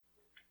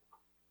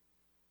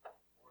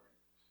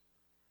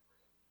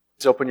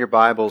Please open your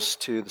Bibles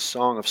to the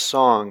Song of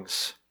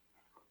Songs,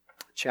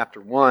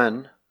 chapter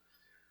 1.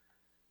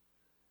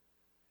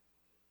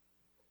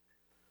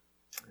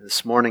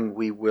 This morning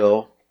we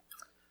will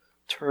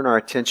turn our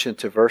attention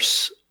to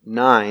verse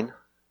 9,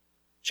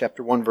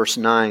 chapter 1, verse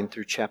 9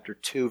 through chapter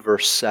 2,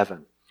 verse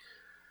 7.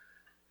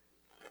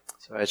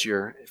 So as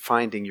you're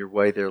finding your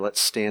way there, let's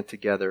stand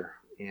together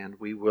and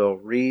we will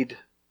read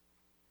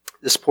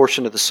this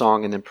portion of the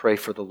song and then pray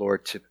for the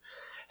Lord to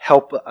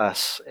help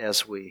us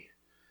as we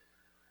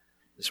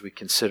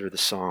consider the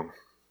song.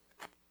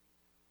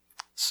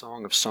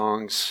 Song of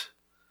Songs,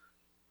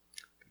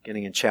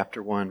 beginning in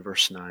chapter 1,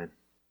 verse 9.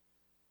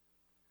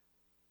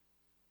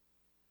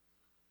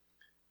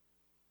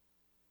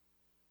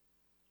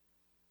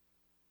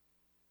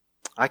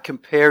 I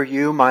compare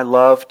you, my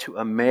love, to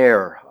a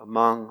mare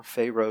among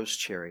Pharaoh's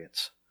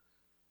chariots.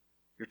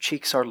 Your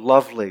cheeks are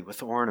lovely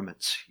with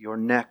ornaments, your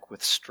neck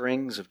with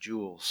strings of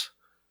jewels.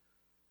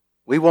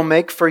 We will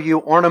make for you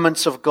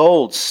ornaments of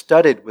gold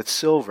studded with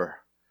silver.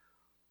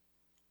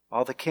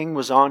 While the king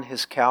was on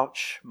his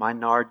couch, my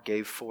nard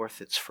gave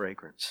forth its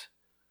fragrance.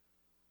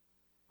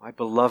 My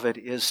beloved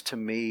is to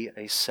me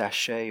a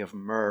sachet of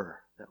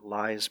myrrh that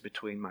lies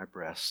between my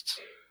breasts.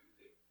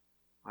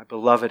 My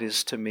beloved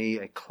is to me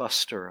a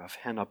cluster of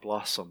henna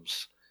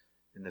blossoms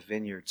in the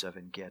vineyards of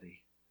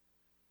En-gedi.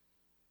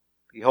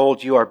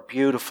 Behold, you are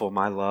beautiful,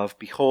 my love.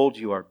 Behold,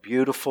 you are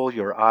beautiful.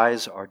 Your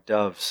eyes are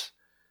doves.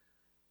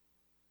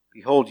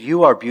 Behold,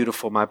 you are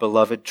beautiful, my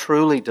beloved,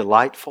 truly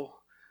delightful.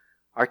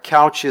 Our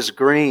couch is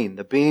green,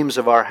 the beams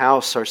of our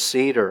house are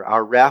cedar,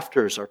 our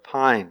rafters are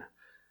pine.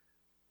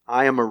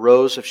 I am a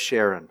rose of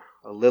Sharon,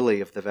 a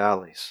lily of the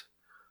valleys.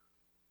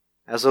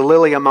 As a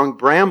lily among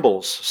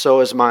brambles,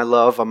 so is my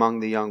love among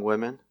the young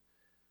women.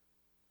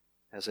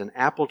 As an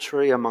apple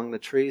tree among the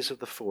trees of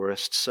the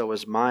forest, so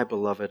is my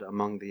beloved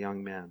among the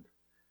young men.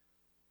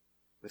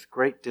 With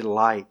great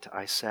delight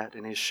I sat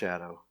in his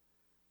shadow,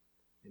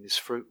 and his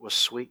fruit was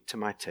sweet to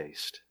my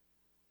taste.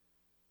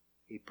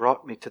 He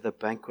brought me to the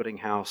banqueting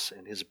house,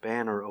 and his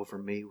banner over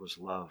me was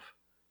love.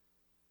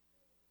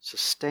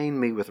 Sustain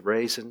me with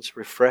raisins,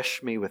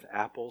 refresh me with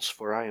apples,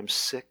 for I am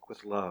sick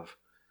with love.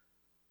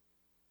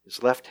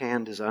 His left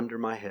hand is under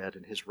my head,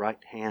 and his right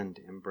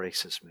hand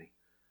embraces me.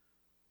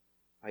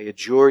 I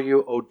adjure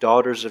you, O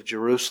daughters of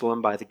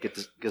Jerusalem, by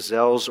the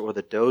gazelles or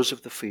the does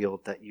of the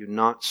field, that you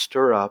not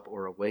stir up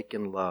or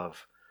awaken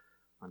love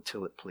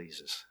until it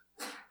pleases.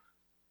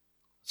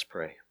 Let's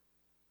pray.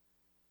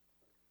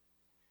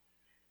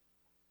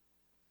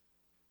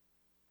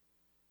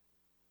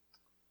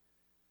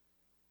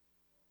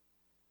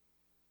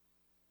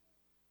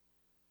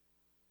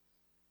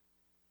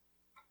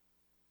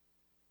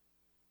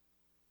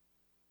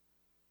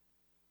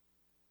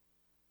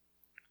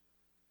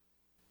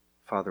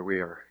 Father, we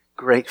are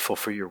grateful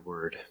for your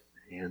word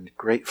and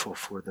grateful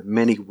for the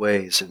many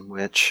ways in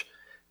which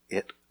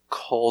it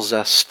calls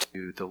us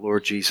to the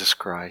Lord Jesus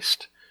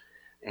Christ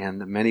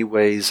and the many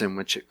ways in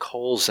which it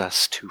calls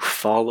us to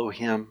follow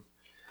him.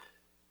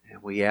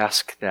 And we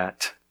ask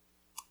that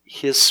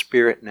his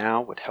Spirit now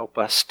would help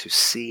us to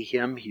see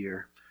him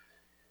here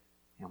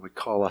and would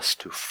call us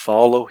to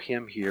follow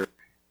him here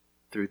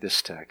through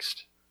this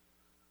text.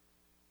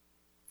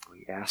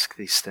 We ask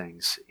these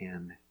things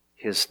in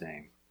his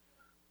name.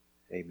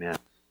 Amen.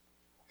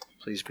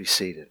 Please be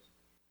seated.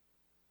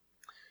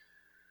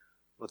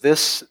 Well,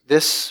 this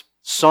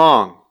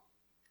song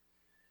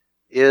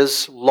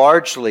is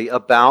largely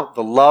about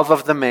the love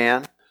of the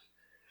man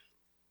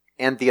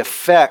and the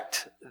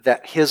effect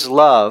that his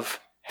love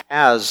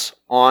has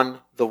on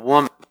the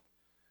woman.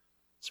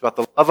 It's about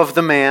the love of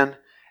the man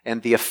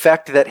and the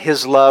effect that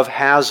his love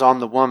has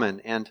on the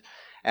woman. And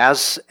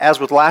as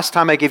with last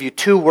time, I gave you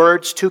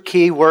two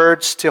key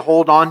words to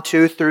hold on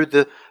to through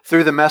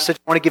the message.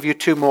 I want to give you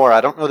two more.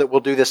 I don't know that we'll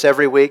do this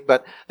every week,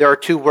 but there are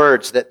two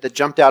words that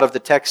jumped out of the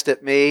text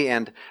at me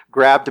and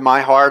grabbed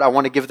my heart. I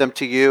want to give them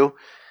to you.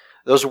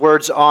 Those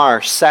words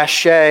are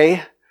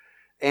sachet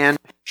and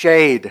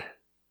shade.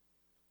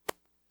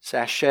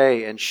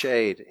 Sachet and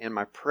shade. And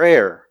my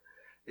prayer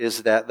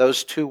is that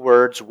those two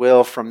words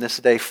will, from this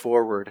day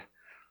forward,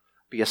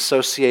 be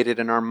associated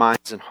in our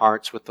minds and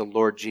hearts with the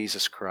Lord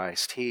Jesus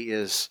Christ. He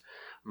is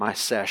my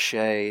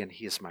sachet and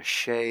he is my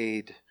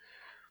shade.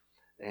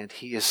 And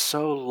he is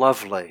so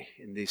lovely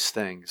in these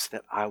things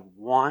that I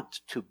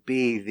want to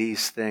be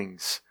these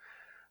things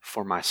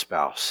for my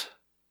spouse.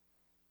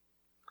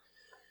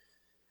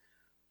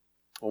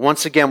 Well,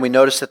 once again, we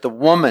notice that the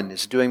woman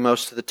is doing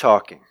most of the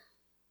talking.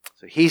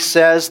 So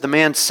the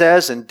man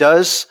says and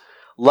does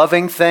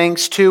loving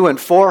things to and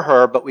for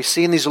her, but we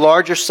see in these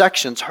larger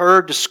sections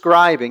her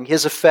describing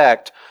his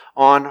effect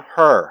on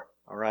her.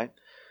 All right?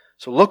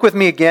 So look with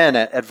me again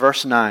at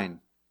verse 9.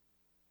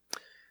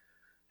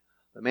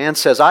 The man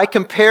says, I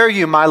compare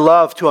you, my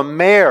love, to a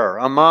mare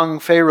among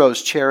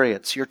Pharaoh's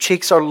chariots. Your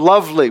cheeks are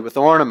lovely with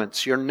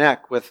ornaments, your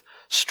neck with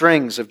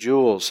strings of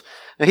jewels.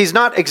 Now, he's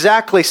not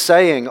exactly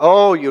saying,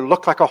 oh, you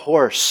look like a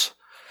horse.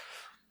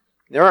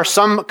 There are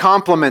some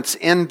compliments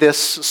in this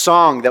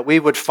song that we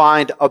would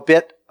find a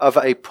bit of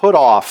a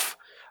put-off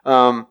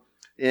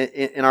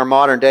in our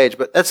modern age.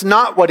 But that's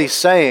not what he's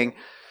saying.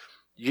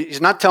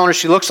 He's not telling her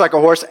she looks like a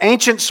horse.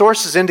 Ancient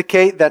sources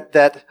indicate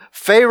that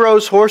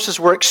Pharaoh's horses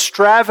were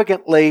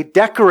extravagantly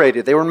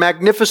decorated. They were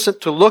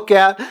magnificent to look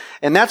at,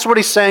 and that's what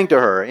he's saying to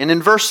her. And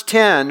in verse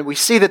 10, we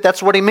see that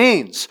that's what he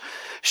means.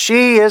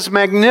 She is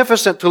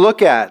magnificent to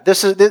look at.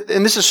 This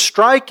is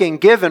striking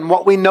given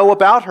what we know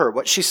about her,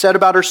 what she said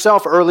about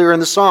herself earlier in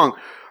the song.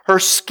 Her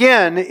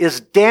skin is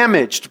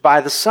damaged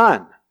by the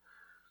sun.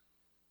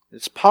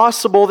 It's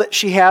possible that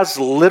she has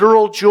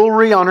literal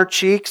jewelry on her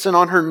cheeks and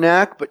on her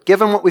neck, but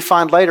given what we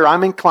find later,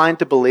 I'm inclined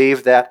to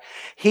believe that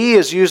he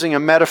is using a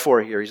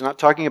metaphor here. He's not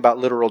talking about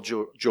literal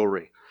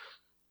jewelry.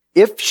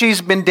 If she's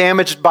been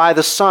damaged by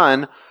the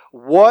sun,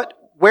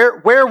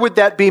 where would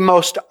that be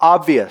most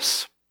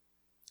obvious?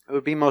 It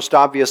would be most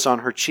obvious on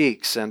her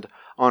cheeks and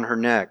on her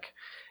neck.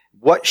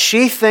 What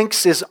she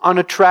thinks is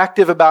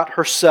unattractive about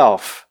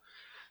herself,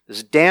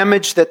 this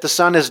damage that the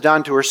sun has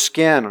done to her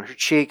skin, her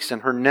cheeks,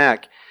 and her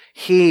neck,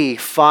 he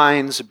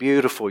finds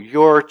beautiful.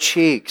 Your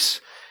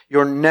cheeks,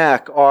 your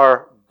neck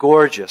are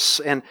gorgeous.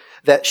 And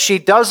that she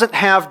doesn't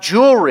have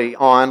jewelry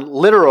on,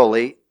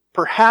 literally,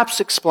 perhaps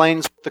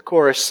explains what the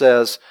chorus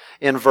says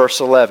in verse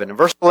 11. In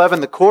verse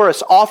 11, the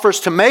chorus offers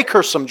to make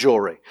her some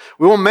jewelry.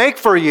 We will make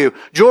for you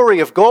jewelry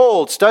of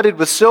gold studded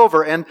with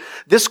silver. And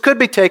this could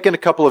be taken a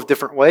couple of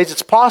different ways.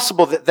 It's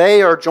possible that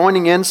they are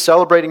joining in,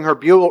 celebrating her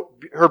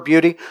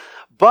beauty.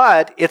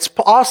 But it's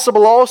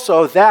possible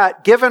also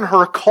that, given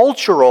her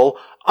cultural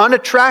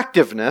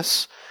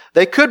unattractiveness,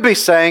 they could be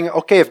saying,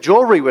 okay, if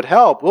jewelry would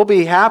help, we'll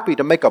be happy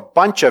to make a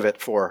bunch of it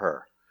for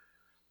her.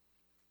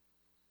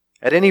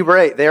 At any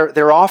rate,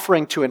 they're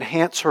offering to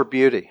enhance her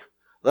beauty.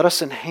 Let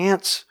us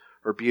enhance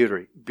her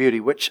beauty,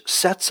 which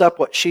sets up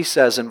what she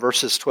says in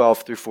verses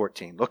 12 through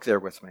 14. Look there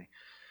with me.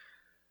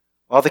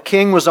 While the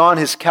king was on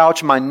his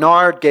couch, my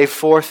nard gave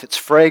forth its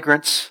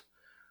fragrance.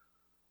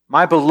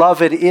 My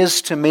beloved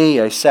is to me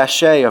a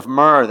sachet of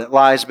myrrh that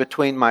lies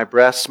between my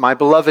breasts. My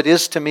beloved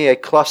is to me a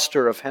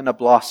cluster of henna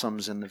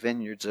blossoms in the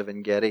vineyards of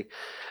En-Gedi.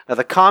 Now,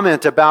 the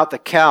comment about the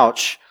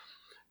couch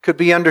could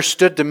be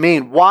understood to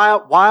mean,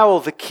 while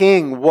the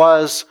king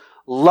was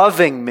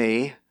loving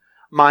me,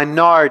 my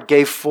nard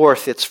gave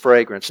forth its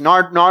fragrance.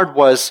 Nard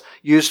was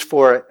used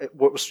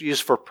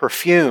for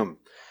perfume.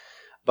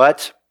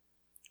 But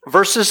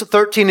verses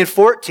 13 and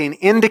 14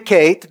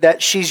 indicate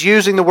that she's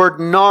using the word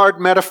nard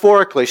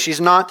metaphorically. She's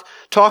not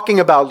talking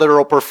about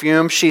literal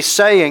perfume. She's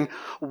saying,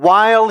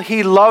 while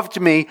he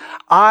loved me,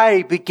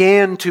 I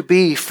began to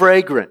be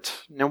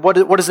fragrant. Now, what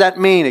does that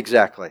mean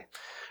exactly?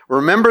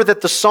 Remember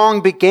that the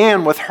song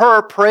began with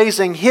her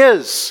praising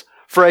his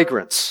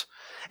fragrance.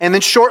 And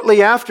then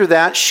shortly after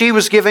that, she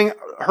was giving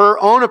her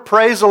own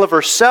appraisal of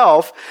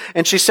herself,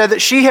 and she said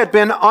that she had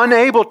been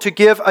unable to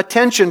give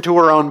attention to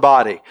her own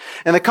body.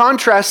 And the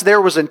contrast there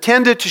was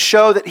intended to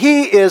show that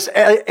he is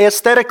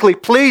aesthetically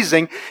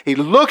pleasing, he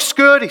looks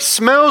good, he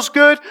smells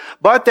good,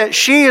 but that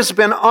she has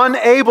been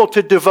unable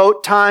to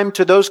devote time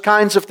to those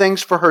kinds of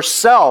things for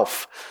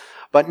herself.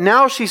 But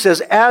now she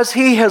says, as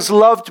he has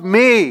loved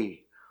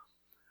me,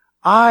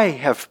 I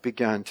have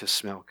begun to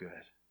smell good.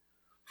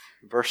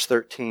 Verse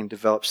 13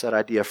 develops that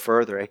idea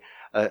further.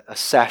 A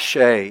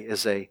sachet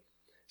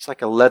it's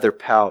like a leather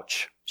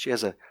pouch. She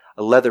has a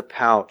leather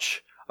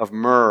pouch of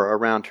myrrh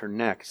around her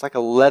neck. It's like a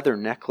leather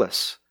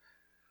necklace.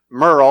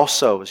 Myrrh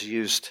also is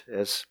used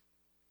as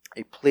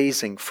a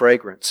pleasing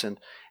fragrance. And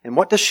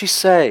what does she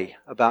say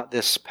about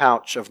this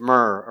pouch of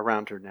myrrh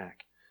around her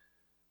neck?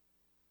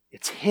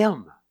 It's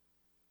him.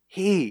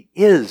 He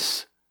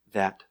is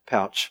that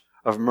pouch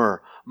of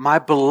myrrh. My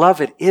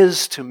beloved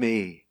is to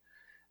me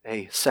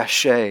a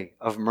sachet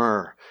of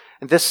myrrh.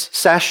 And this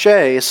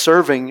sachet is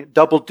serving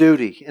double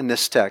duty in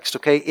this text,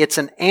 okay? It's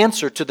an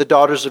answer to the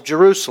daughters of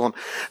Jerusalem.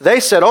 They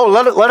said, oh,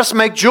 let us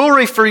make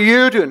jewelry for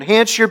you to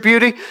enhance your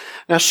beauty.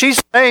 Now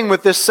she's saying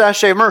with this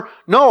sachet of myrrh,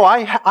 no,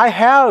 I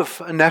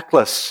have a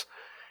necklace.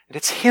 And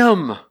it's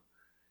him.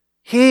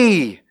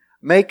 He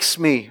makes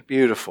me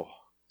beautiful.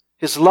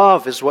 His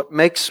love is what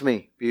makes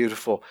me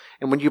beautiful.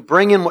 And when you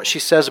bring in what she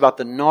says about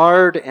the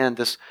nard and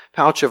this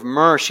pouch of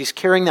myrrh, she's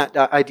carrying that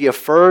idea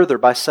further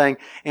by saying,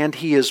 and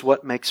he is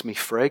what makes me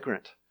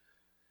fragrant.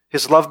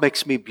 His love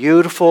makes me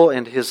beautiful,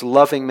 and his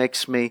loving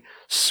makes me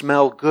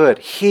smell good.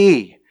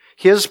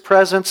 His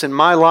presence in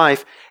my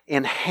life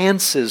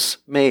enhances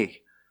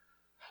me.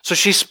 So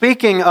she's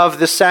speaking of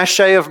the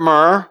sachet of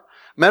myrrh,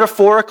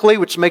 metaphorically,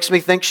 which makes me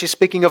think she's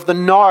speaking of the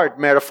nard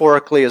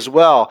metaphorically as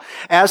well.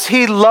 As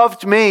he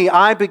loved me,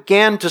 I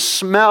began to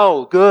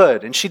smell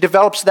good. And she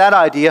develops that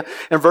idea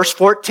in verse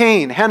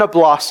 14. Henna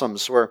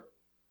blossoms were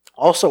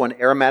also an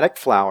aromatic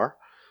flower.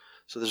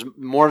 So there's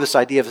more of this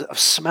idea of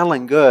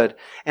smelling good.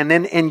 And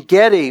then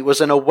En-Gedi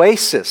was an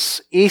oasis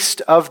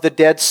east of the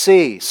Dead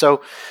Sea.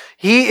 So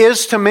he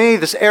is to me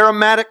this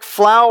aromatic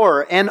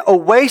flower, an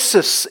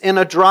oasis in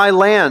a dry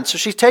land. So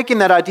she's taking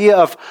that idea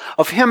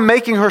of him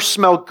making her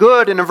smell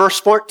good. And in verse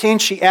 14,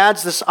 she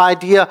adds this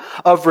idea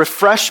of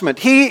refreshment.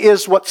 He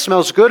is what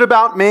smells good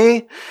about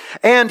me,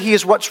 and he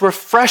is what's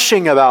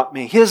refreshing about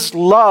me. His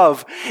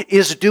love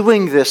is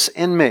doing this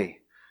in me.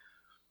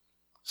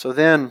 So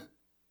then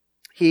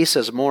he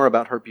says more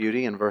about her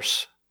beauty in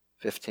verse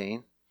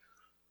 15.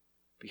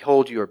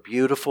 Behold, you are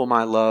beautiful,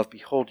 my love.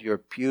 Behold, you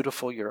are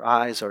beautiful. Your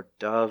eyes are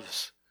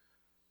doves.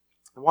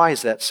 And why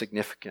is that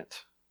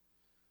significant?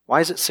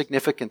 Why is it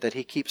significant that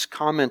he keeps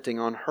commenting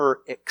on her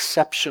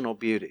exceptional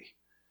beauty?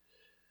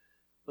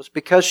 It's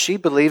because she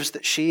believes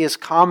that she is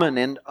common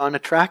and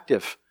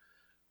unattractive.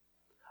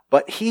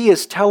 But he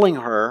is telling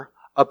her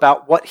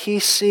about what he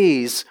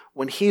sees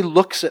when he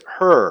looks at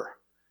her.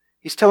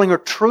 He's telling her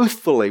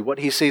truthfully what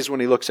he sees when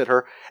he looks at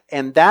her,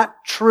 and that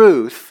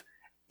truth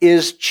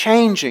is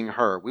changing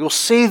her. We will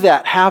see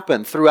that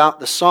happen throughout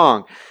the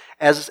song.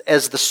 As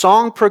the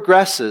song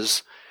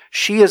progresses,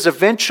 she is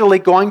eventually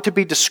going to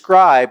be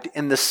described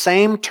in the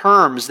same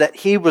terms that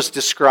he was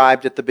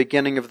described at the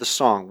beginning of the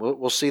song.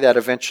 We'll see that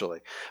eventually.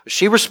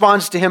 She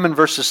responds to him in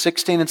verses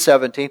 16 and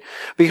 17.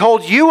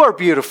 Behold, you are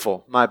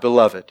beautiful, my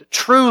beloved,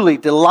 truly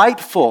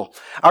delightful.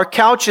 Our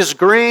couch is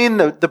green.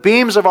 The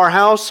beams of our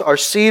house are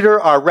cedar.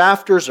 Our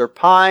rafters are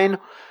pine.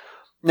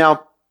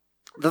 Now,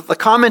 the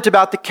comment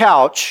about the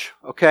couch,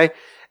 okay,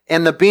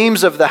 and the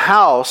beams of the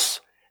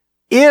house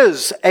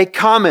is a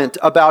comment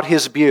about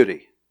his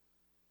beauty.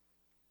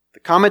 The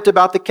comment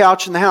about the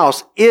couch and the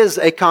house is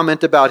a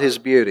comment about his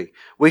beauty.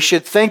 We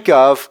should think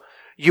of,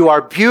 you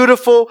are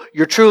beautiful,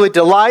 you're truly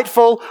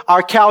delightful,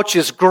 our couch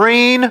is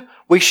green.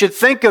 We should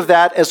think of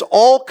that as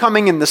all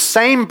coming in the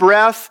same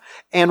breath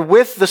and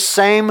with the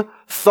same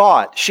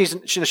thought.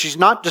 She's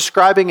not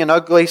describing an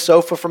ugly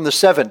sofa from the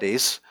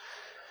 70s.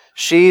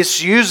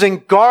 She's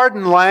using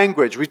garden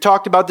language. We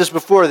talked about this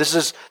before.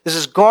 This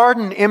is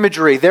garden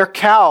imagery. Their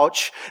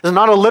couch is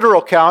not a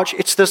literal couch.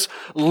 It's this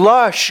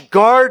lush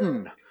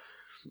garden.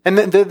 And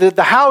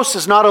the house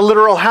is not a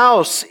literal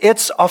house.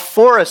 It's a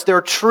forest. There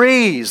are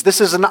trees.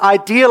 This is an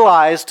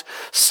idealized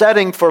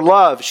setting for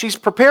love. She's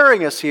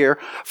preparing us here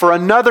for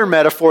another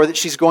metaphor that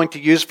she's going to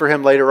use for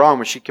him later on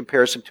when she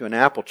compares him to an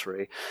apple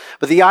tree.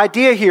 But the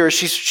idea here is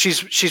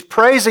she's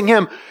praising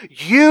him.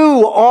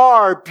 You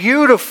are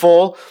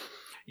beautiful.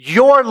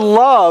 Your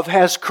love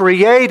has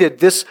created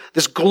this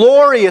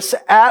glorious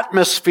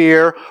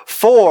atmosphere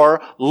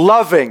for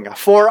loving,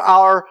 for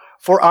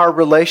our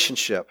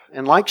relationship.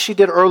 And like she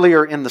did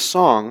earlier in the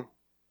song,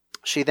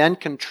 she then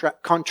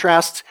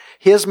contrasts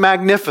his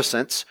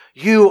magnificence.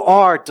 You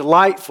are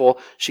delightful.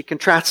 She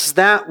contrasts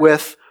that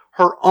with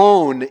her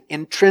own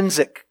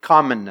intrinsic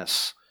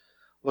commonness.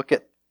 Look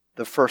at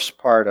the first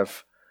part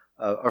of,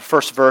 or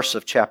first verse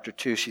of chapter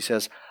 2. She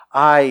says,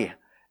 I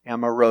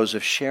am a rose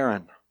of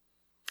Sharon,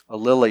 a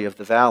lily of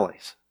the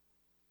valleys.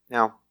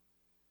 Now,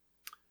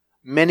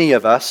 many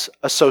of us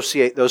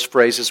associate those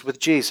phrases with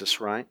Jesus,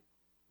 right?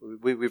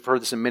 We've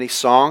heard this in many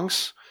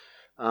songs.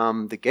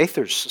 The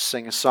Gaithers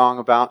sing a song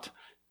about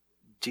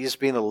Jesus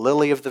being the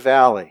lily of the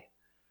valley,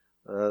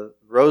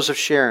 rose of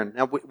Sharon.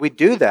 Now, we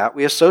do that.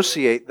 We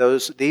associate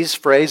these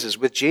phrases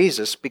with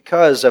Jesus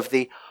because of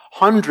the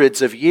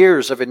hundreds of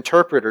years of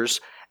interpreters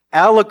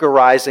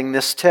allegorizing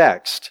this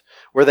text,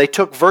 where they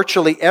took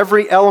virtually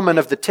every element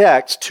of the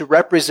text to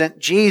represent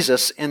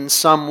Jesus in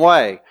some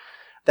way.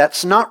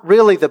 That's not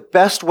really the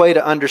best way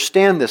to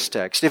understand this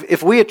text.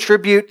 If we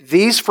attribute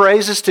these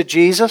phrases to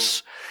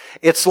Jesus,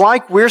 it's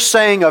like we're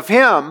saying of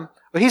him,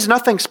 well, he's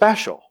nothing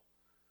special.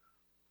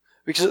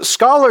 Because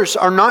scholars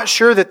are not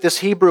sure that this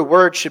Hebrew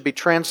word should be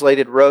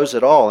translated rose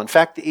at all. In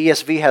fact, the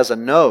ESV has a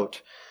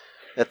note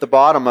at the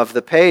bottom of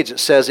the page that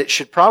says it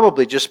should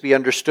probably just be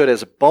understood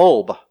as a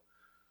bulb.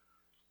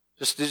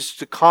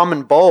 Just a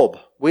common bulb.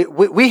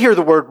 We hear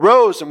the word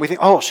rose and we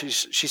think, oh,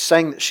 she's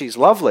saying that she's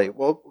lovely.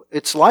 Well,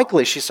 it's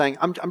likely she's saying,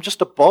 I'm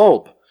just a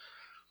bulb.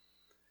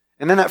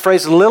 And then that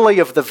phrase, lily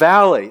of the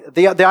valley.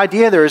 The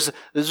idea there's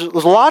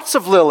lots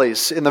of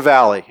lilies in the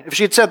valley. If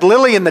she had said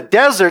lily in the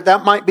desert,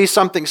 that might be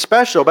something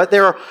special. But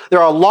there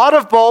are a lot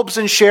of bulbs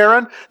in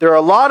Sharon. There are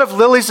a lot of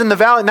lilies in the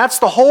valley. And that's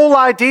the whole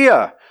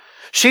idea.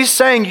 She's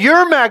saying,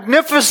 you're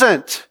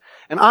magnificent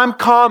and I'm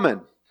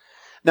common.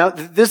 Now,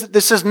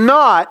 this is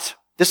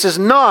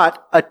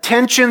not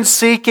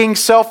attention-seeking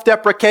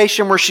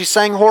self-deprecation where she's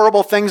saying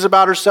horrible things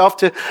about herself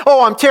to,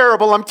 oh, I'm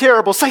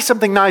terrible, say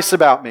something nice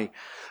about me.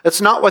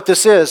 That's not what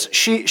this is.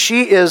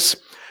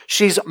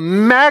 She's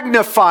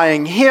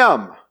magnifying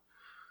him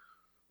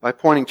by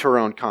pointing to her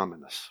own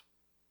commonness.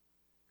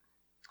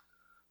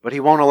 But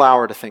he won't allow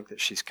her to think that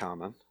she's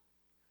common.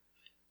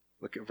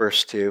 Look at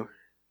verse 2.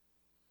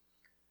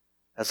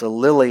 As a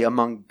lily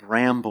among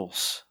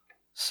brambles,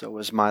 so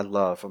is my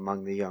love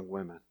among the young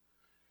women.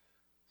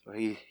 So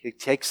he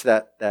takes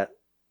that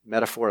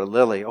metaphor of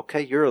lily.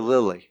 Okay, you're a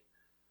lily,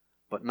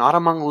 but not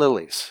among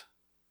lilies.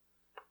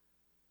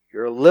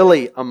 You're a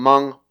lily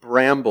among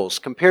brambles.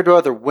 Compared to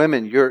other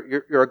women,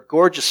 you're a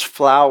gorgeous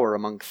flower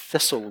among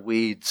thistle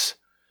weeds.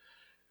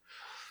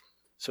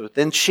 So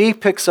then she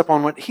picks up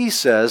on what he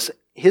says,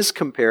 his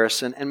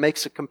comparison, and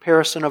makes a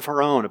comparison of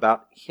her own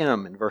about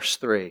him in verse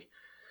 3.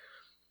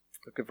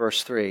 Look at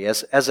verse 3.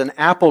 As an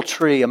apple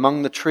tree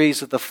among the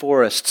trees of the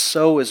forest,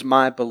 so is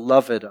my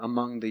beloved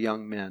among the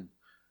young men.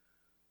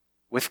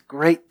 With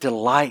great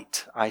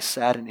delight I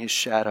sat in his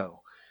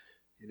shadow.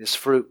 and his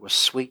fruit was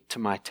sweet to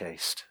my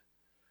taste.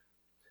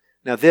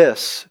 Now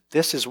this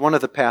is one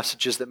of the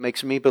passages that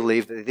makes me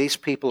believe that these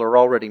people are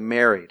already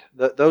married.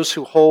 Those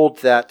who hold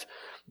that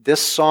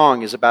this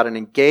song is about an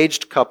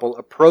engaged couple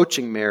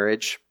approaching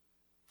marriage,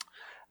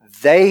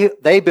 they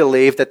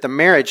believe that the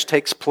marriage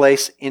takes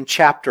place in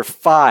chapter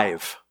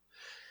 5.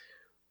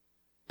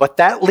 But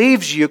that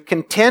leaves you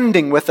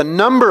contending with a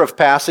number of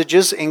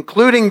passages,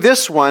 including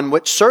this one,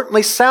 which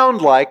certainly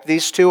sound like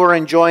these two are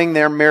enjoying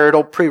their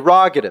marital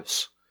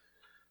prerogatives.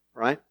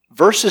 Right?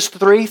 Verses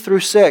 3 through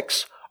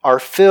 6 are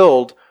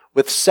filled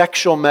with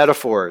sexual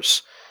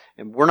metaphors.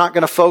 And we're not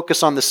going to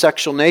focus on the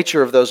sexual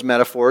nature of those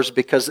metaphors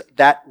because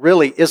that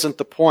really isn't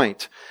the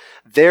point.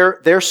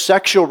 Their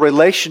sexual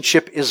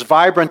relationship is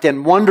vibrant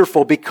and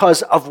wonderful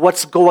because of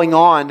what's going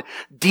on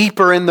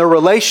deeper in the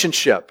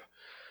relationship.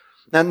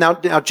 Now,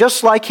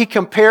 just like he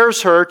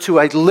compares her to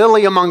a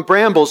lily among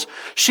brambles,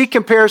 she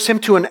compares him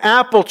to an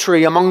apple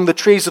tree among the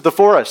trees of the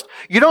forest.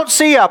 You don't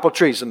see apple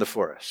trees in the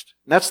forest.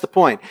 And that's the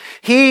point.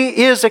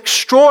 He is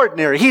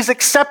extraordinary. He's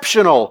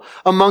exceptional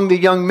among the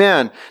young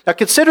men. Now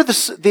consider the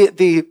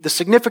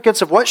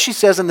significance of what she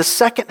says in the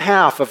second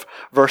half of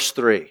verse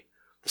 3.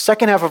 The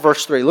second half of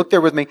verse 3. Look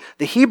there with me.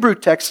 The Hebrew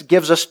text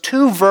gives us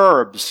two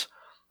verbs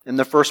in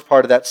the first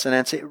part of that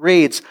sentence. It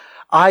reads,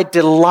 I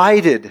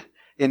delighted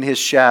in his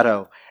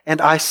shadow, and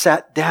I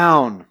sat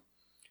down,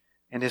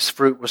 and his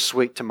fruit was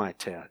sweet to my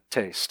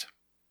taste.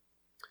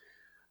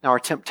 Now our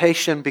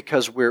temptation,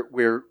 because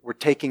we're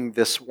taking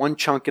this one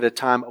chunk at a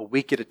time, a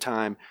week at a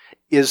time,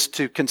 is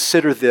to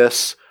consider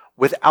this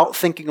without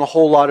thinking a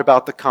whole lot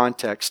about the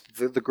context,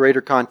 the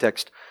greater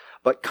context.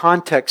 But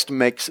context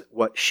makes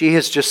what she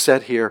has just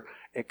said here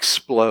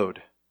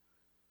explode.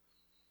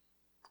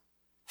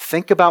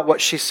 Think about what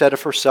she said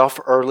of herself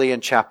early in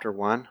chapter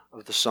 1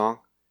 of the song.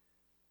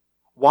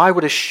 Why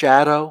would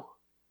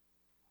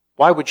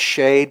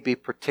shade be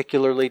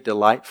particularly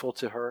delightful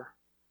to her?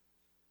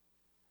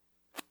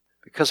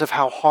 Because of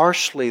how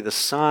harshly the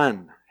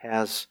sun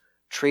has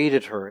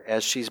treated her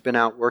as she's been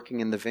out working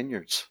in the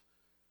vineyards.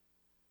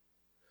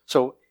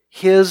 So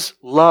his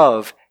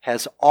love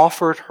has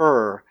offered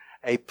her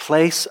a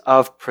place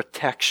of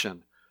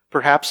protection,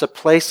 perhaps a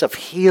place of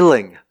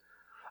healing,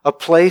 a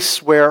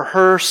place where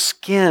her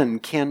skin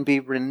can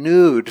be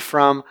renewed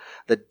from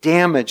the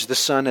damage the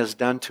sun has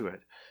done to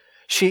it.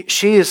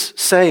 She is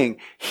saying,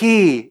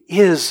 he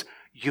is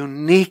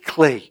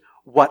uniquely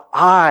what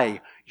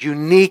I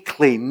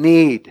uniquely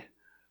need.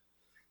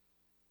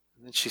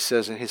 And then she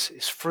says,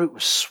 his fruit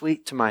was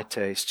sweet to my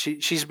taste.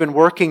 She's been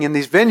working in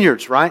these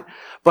vineyards, right?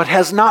 But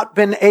has not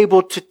been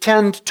able to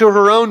tend to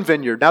her own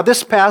vineyard. Now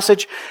this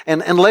passage,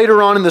 and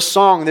later on in the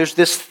song, there's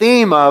this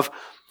theme of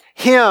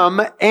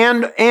him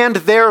and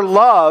their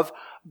love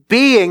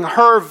being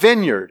her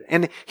vineyard.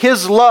 And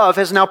his love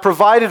has now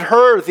provided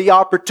her the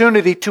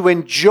opportunity to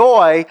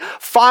enjoy,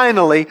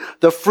 finally,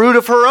 the fruit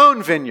of her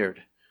own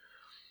vineyard.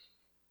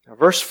 Now,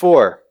 verse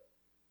 4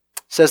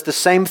 says the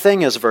same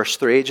thing as verse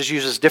 3. It just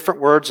uses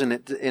different words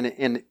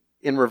in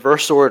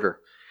reverse order.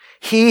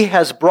 He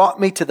has brought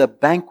me to the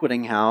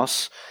banqueting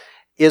house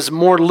is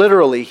more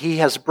literally, he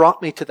has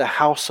brought me to the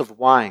house of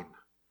wine.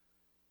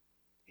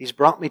 He's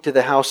brought me to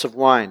the house of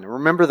wine.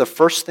 Remember the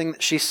first thing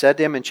that she said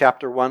to him in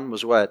chapter 1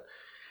 was what?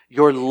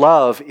 Your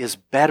love is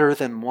better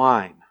than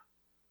wine.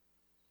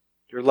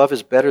 Your love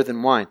is better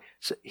than wine.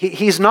 So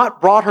he's not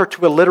brought her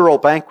to a literal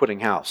banqueting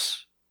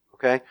house.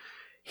 Okay?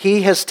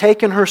 He has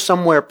taken her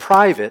somewhere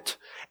private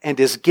and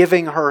is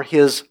giving her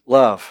his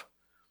love.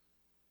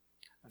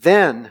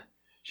 Then,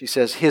 she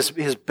says,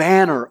 his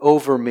banner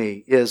over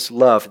me is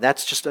love.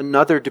 That's just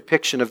another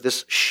depiction of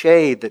this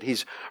shade that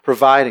he's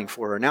providing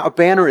for her. Now, a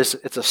banner it's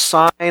a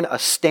sign, a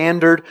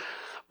standard,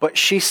 but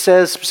she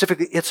says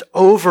specifically, it's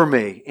over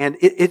me, and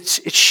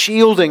it's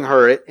shielding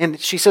her. And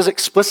she says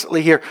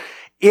explicitly here,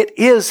 it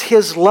is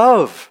his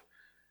love.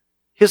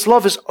 His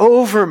love is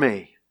over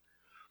me.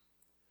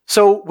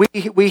 So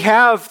we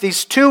have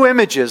these two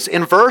images.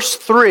 In verse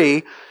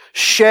 3,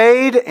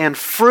 shade and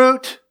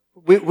fruit.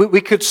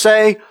 We could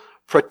say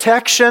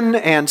protection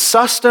and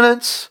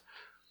sustenance.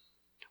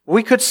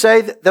 We could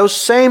say that those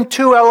same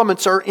two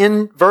elements are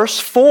in verse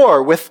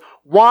 4 with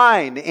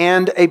wine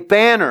and a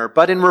banner,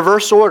 but in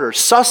reverse order,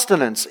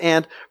 sustenance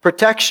and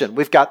protection.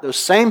 We've got those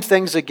same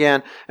things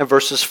again in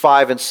verses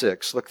 5 and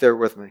 6. Look there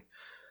with me.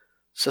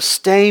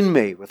 Sustain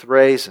me with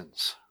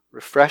raisins,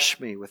 refresh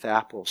me with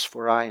apples,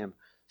 for I am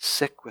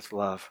sick with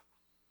love.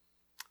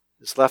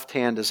 His left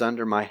hand is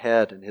under my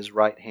head, and his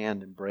right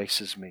hand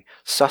embraces me.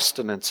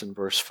 Sustenance in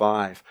verse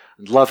 5,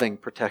 and loving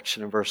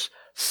protection in verse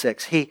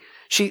 6.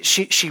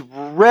 She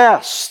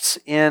rests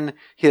in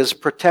his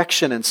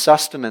protection and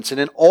sustenance. And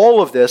in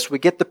all of this, we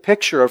get the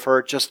picture of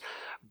her just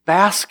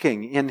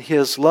basking in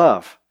his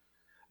love.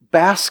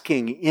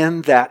 Basking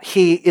in that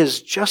he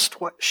is just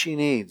what she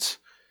needs.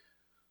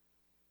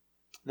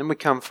 Then we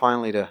come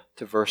finally to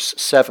verse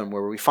 7,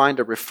 where we find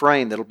a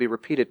refrain that will be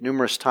repeated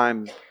numerous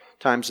times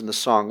in the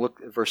song.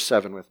 Look at verse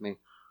 7 with me.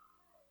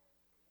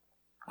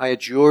 I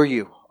adjure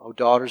you, O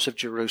daughters of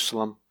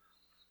Jerusalem,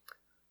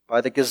 by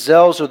the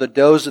gazelles or the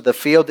does of the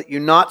field, that you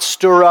not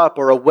stir up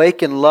or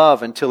awaken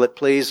love until it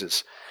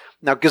pleases.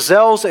 Now,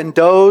 gazelles and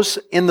does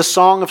in the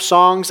Song of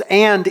Songs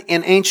and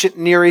in ancient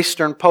Near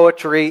Eastern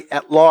poetry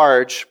at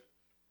large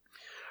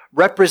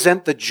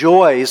represent the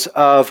joys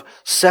of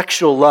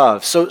sexual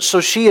love. So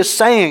she is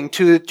saying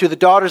to the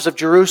daughters of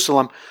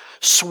Jerusalem,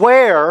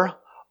 swear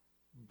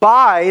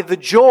by the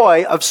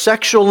joy of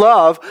sexual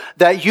love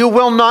that you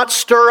will not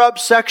stir up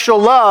sexual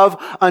love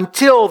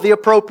until the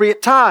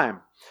appropriate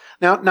time.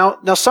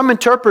 Now, some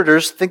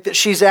interpreters think that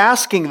she's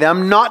asking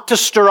them not to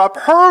stir up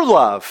her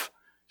love,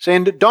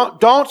 saying,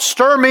 don't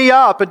stir me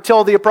up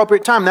until the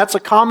appropriate time. That's a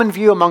common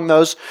view among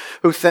those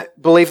who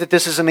believe that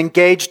this is an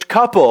engaged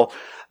couple.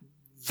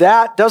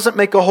 That doesn't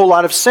make a whole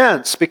lot of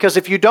sense, because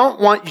if you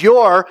don't want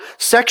your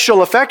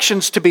sexual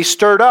affections to be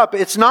stirred up,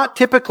 it's not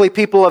typically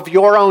people of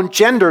your own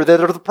gender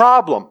that are the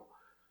problem.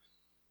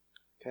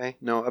 Okay?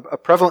 No, a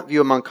prevalent view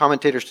among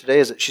commentators today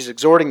is that she's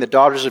exhorting the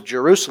daughters of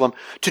Jerusalem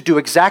to do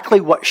exactly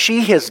what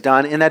she has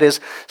done, and that is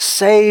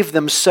save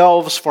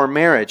themselves for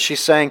marriage. She's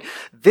saying,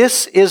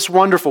 this is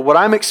wonderful. What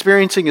I'm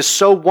experiencing is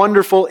so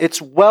wonderful.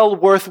 It's well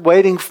worth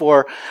waiting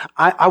for.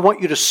 I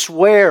want you to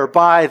swear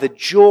by the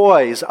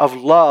joys of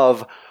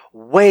love.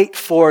 Wait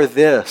for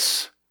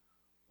this.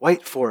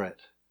 Wait for it.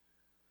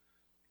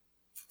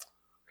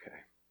 Okay.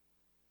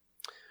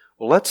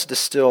 Well, let's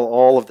distill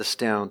all of this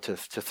down to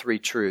three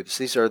truths.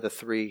 These are the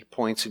 3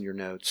 points in your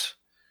notes.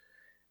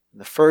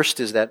 And the first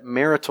is that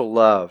marital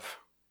love,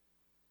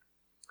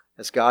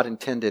 as God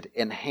intended,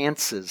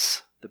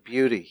 enhances the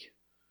beauty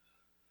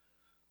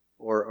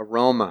or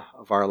aroma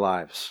of our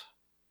lives.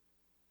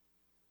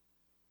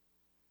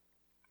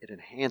 It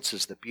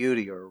enhances the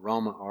beauty or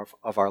aroma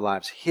of our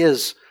lives.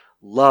 His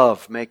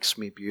love makes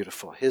me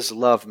beautiful. His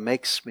love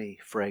makes me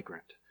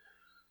fragrant.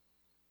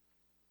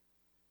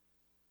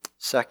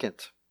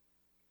 Second,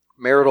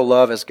 marital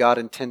love, as God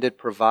intended,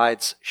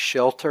 provides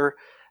shelter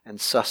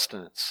and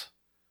sustenance.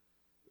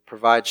 It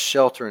provides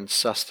shelter and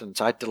sustenance.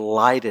 I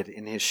delighted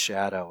in His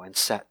shadow and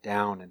sat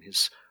down, and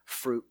His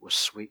fruit was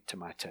sweet to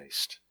my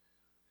taste.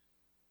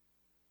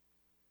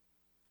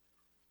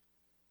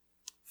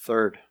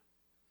 Third,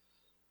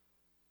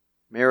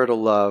 marital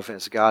love,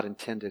 as God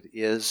intended,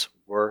 is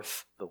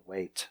worth the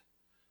wait.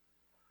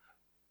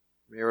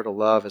 Marital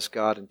love, as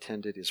God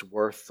intended, is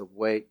worth the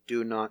wait.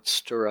 Do not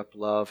stir up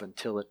love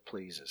until it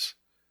pleases.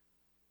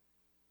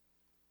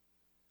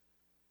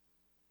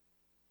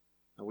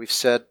 Now, we've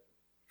said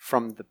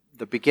from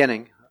the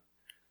beginning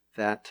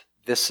that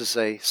this is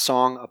a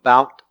song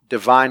about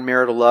divine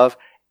marital love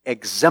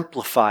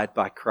exemplified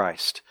by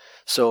Christ.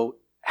 So,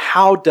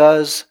 how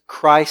does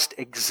Christ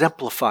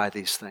exemplify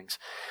these things?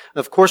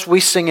 Of course,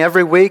 we sing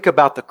every week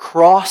about the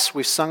cross.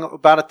 We sung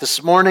about it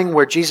this morning,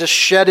 where Jesus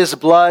shed His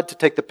blood to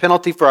take the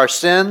penalty for our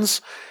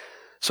sins,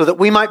 so that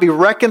we might be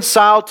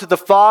reconciled to the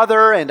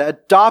Father and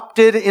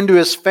adopted into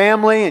His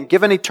family and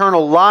given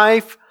eternal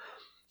life,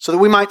 so that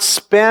we might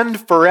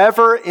spend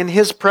forever in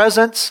His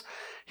presence.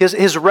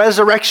 His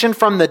resurrection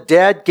from the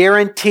dead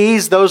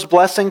guarantees those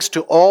blessings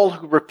to all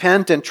who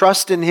repent and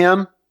trust in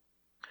Him.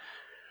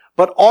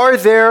 But are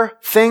there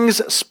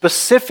things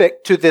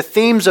specific to the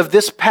themes of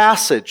this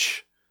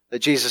passage that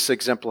Jesus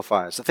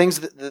exemplifies? The things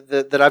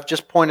that I've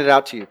just pointed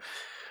out to you.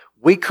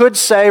 We could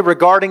say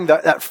regarding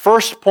that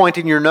first point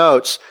in your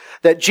notes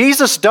that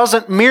Jesus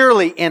doesn't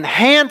merely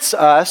enhance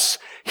us,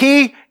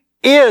 He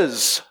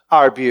is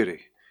our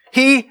beauty.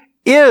 He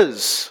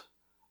is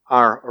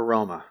our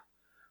aroma.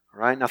 All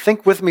right? Now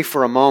think with me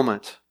for a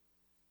moment.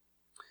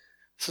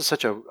 This is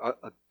such a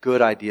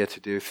good idea to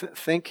do.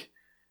 Think,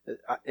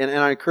 and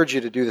I encourage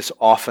you to do this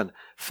often.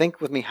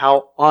 Think with me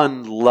how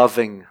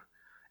unloving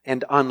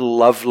and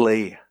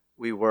unlovely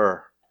we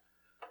were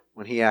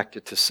when He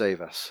acted to save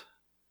us.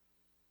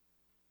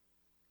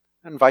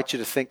 I invite you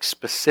to think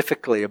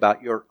specifically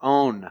about your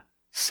own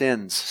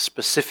sins,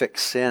 specific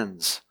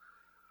sins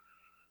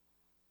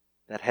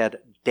that had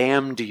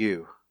damned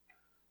you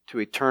to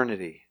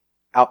eternity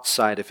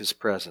outside of His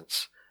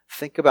presence.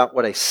 Think about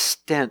what a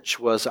stench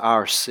was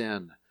our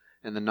sin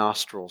in the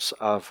nostrils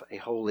of a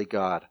holy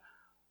God.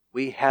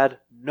 We had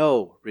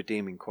no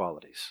redeeming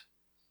qualities.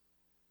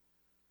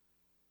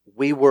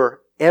 We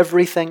were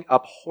everything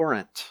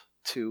abhorrent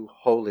to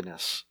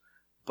holiness,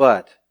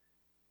 but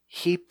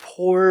He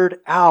poured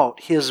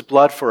out His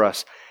blood for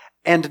us,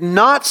 and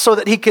not so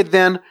that He could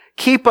then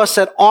keep us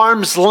at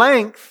arm's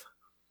length,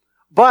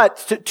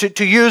 but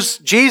to use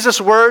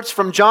Jesus' words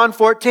from John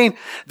 14,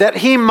 that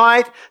He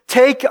might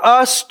take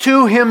us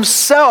to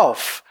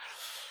Himself.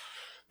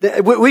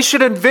 We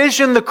should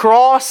envision the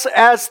cross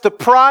as the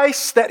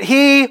price that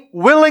He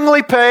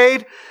willingly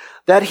paid,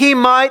 that He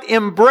might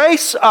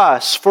embrace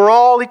us for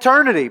all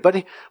eternity.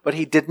 But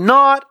He did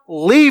not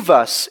leave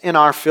us in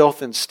our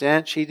filth and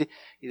stench. He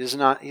does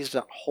not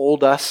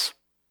hold us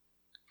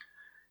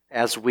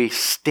as we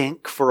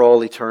stink for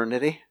all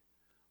eternity.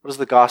 What does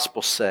the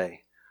gospel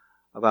say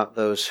about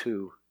those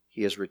who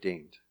He has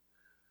redeemed?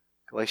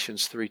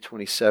 Galatians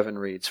 3:27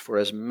 reads, "For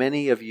as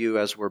many of you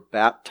as were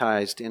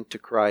baptized into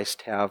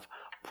Christ have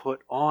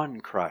put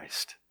on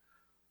Christ."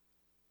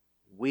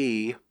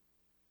 We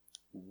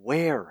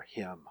wear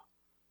Him.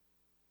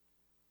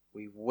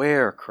 We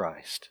wear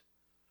Christ.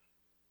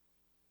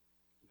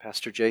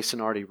 Pastor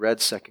Jason already read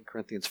 2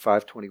 Corinthians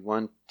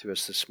 5:21 to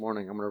us this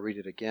morning. I'm going to read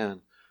it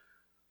again.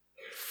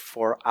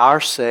 For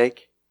our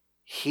sake,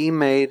 He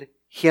made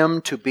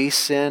Him to be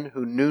sin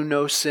who knew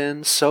no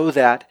sin, so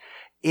that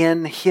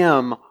in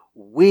Him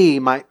we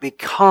might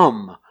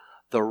become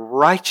the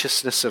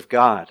righteousness of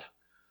God.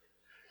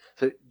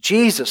 So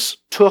Jesus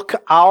took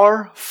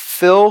our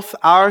filth,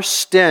 our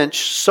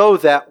stench, so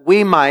that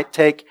we might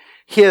take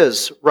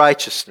His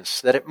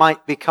righteousness, that it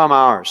might become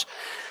ours.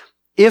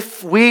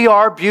 If we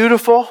are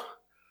beautiful,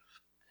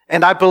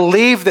 and I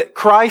believe that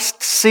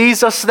Christ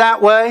sees us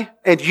that way,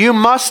 and you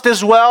must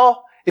as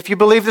well, if you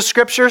believe the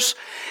Scriptures,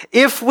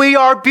 if we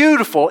are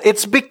beautiful,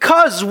 it's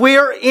because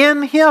we're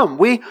in Him.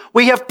 We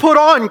have put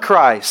on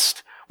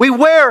Christ. We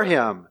wear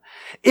Him.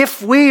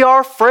 If we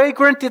are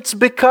fragrant, it's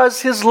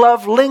because His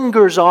love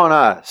lingers on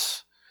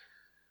us.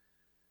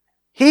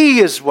 He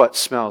is what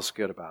smells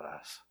good about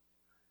us.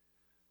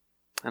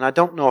 And I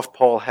don't know if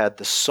Paul had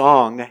the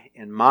song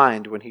in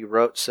mind when he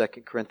wrote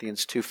 2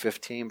 Corinthians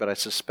 2:15, but I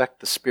suspect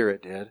the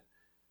Spirit did.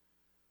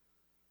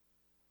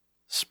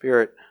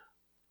 Spirit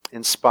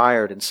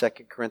inspired in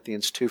 2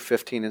 Corinthians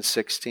 2:15 and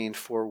 16,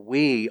 for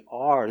we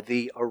are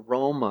the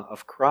aroma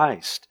of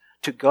Christ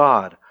to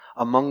God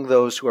among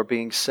those who are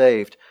being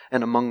saved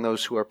and among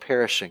those who are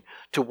perishing.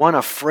 To one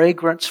a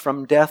fragrance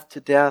from death to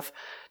death,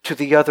 to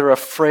the other a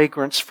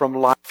fragrance from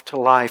life to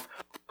life.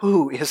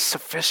 Who is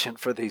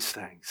sufficient for these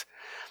things?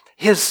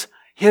 His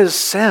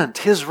scent,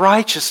 His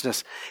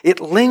righteousness, it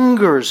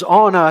lingers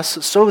on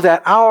us so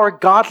that our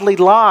godly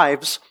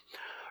lives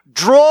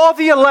draw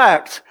the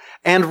elect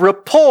and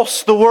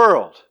repulse the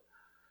world.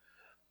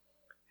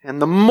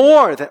 And the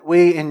more that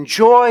we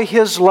enjoy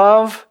His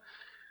love,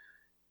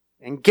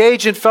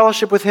 engage in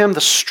fellowship with Him,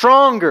 the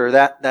stronger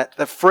that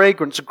the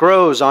fragrance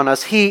grows on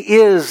us. He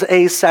is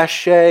a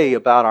sachet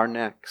about our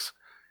necks.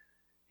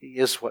 He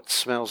is what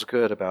smells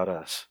good about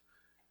us.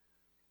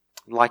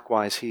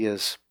 Likewise, He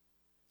is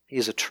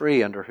a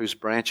tree under whose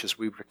branches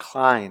we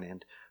recline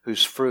and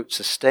whose fruit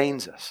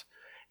sustains us.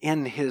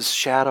 In His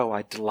shadow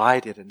I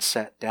delighted and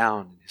sat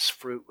down, and His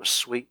fruit was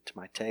sweet to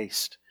my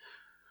taste.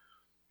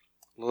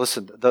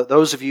 Listen,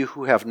 those of you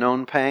who have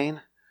known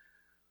pain,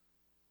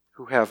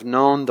 who have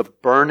known the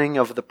burning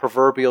of the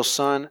proverbial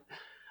sun,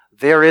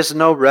 there is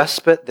no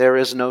respite, there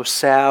is no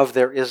salve,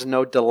 there is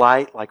no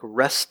delight like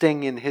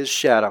resting in His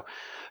shadow.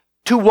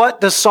 To what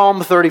does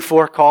Psalm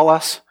 34 call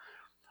us?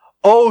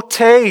 Oh,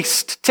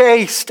 taste,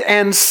 taste,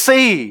 and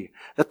see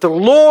that the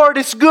Lord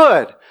is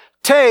good.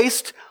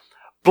 Taste,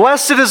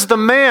 blessed is the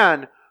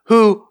man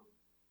who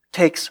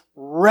takes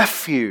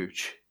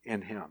refuge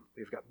in Him.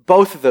 We've got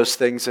both of those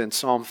things in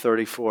Psalm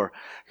 34.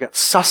 We've got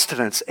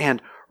sustenance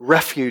and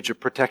refuge of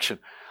protection.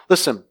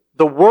 Listen,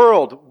 the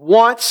world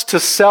wants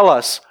to sell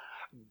us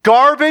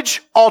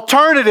garbage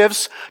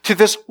alternatives to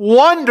this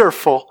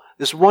wonderful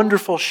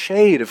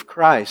shade of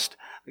Christ.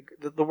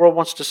 The world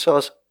wants to sell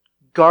us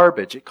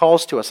garbage. It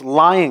calls to us,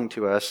 lying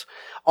to us,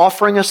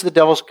 offering us the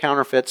devil's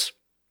counterfeits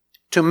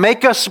to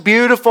make us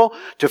beautiful,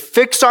 to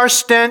fix our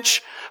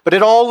stench, but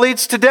it all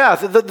leads to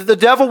death. The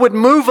devil would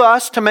move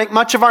us to make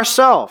much of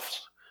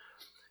ourselves.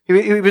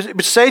 He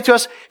would say to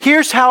us,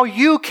 here's how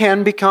you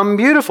can become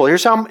beautiful.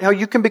 Here's how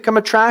you can become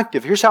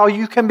attractive. Here's how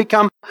you can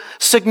become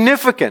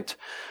significant.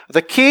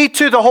 The key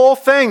to the whole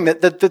thing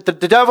that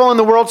the devil and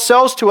the world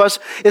sells to us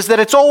is that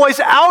it's always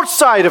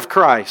outside of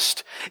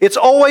Christ. It's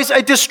always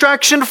a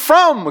distraction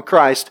from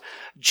Christ.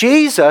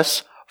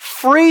 Jesus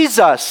frees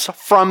us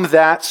from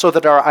that so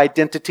that our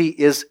identity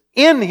is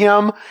in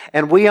Him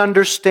and we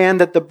understand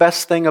that the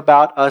best thing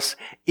about us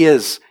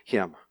is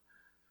Him.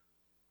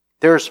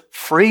 There's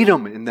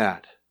freedom in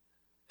that.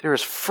 There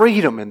is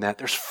freedom in that.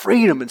 There's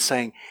freedom in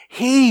saying,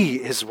 He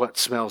is what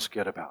smells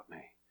good about me.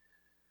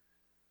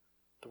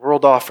 The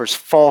world offers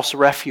false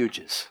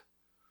refuges.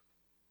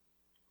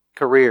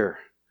 Career,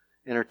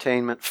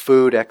 entertainment,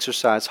 food,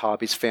 exercise,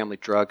 hobbies, family,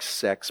 drugs,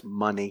 sex,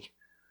 money.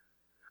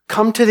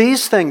 Come to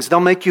these things. They'll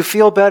make you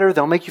feel better.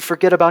 They'll make you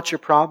forget about your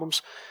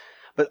problems.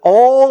 But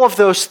all of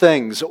those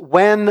things,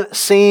 when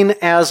seen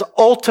as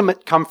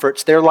ultimate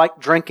comforts, they're like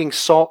drinking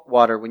salt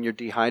water when you're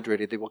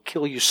dehydrated. They will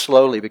kill you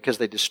slowly because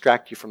they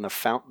distract you from the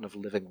fountain of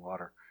living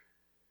water.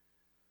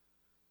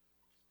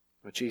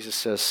 But Jesus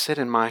says, sit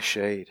in my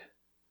shade.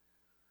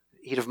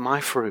 Eat of my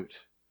fruit.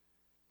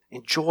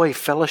 Enjoy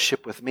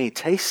fellowship with me.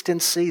 Taste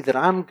and see that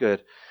I'm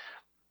good.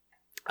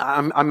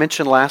 I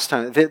mentioned last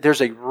time,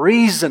 there's a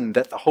reason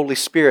that the Holy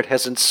Spirit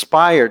has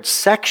inspired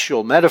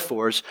sexual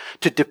metaphors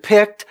to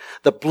depict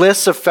the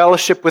bliss of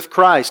fellowship with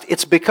Christ.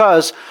 It's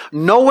because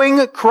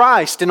knowing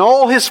Christ in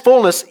all His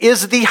fullness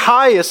is the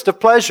highest of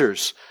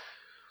pleasures.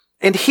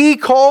 And He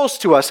calls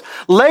to us,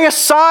 lay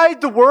aside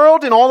the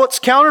world and all its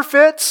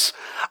counterfeits.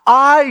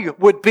 I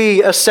would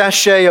be a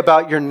sachet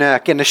about your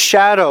neck and a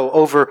shadow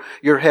over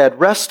your head.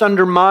 Rest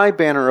under my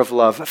banner of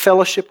love,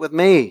 fellowship with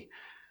me.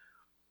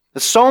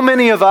 So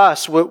many of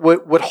us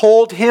would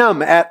hold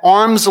Him at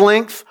arm's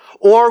length,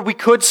 or we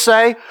could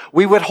say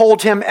we would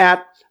hold Him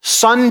at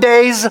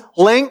Sunday's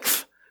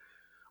length.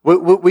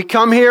 We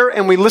come here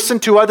and we listen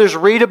to others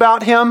read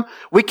about Him.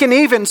 We can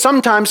even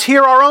sometimes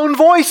hear our own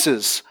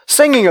voices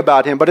singing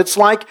about Him, but it's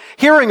like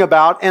hearing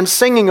about and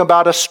singing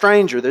about a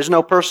stranger. There's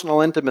no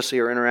personal intimacy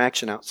or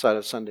interaction outside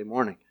of Sunday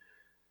morning.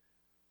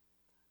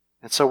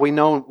 And so we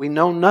know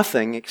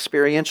nothing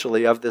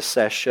experientially of this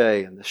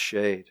sachet and this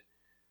shade.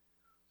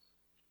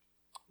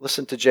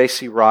 Listen to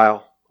J.C.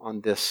 Ryle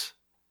on this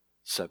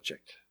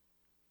subject.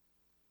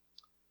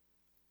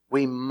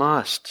 We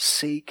must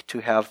seek to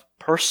have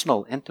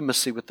personal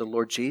intimacy with the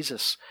Lord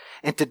Jesus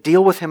and to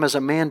deal with Him as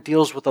a man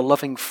deals with a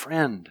loving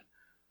friend.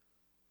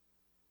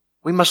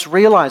 We must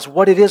realize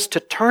what it is to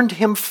turn to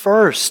Him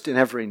first in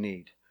every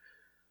need,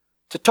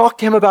 to talk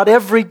to Him about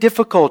every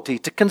difficulty,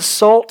 to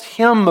consult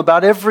Him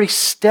about every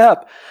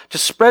step, to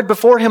spread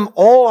before Him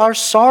all our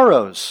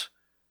sorrows,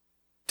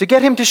 to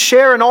get Him to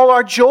share in all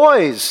our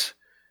joys,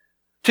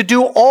 to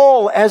do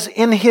all as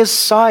in His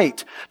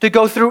sight, to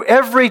go through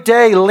every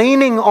day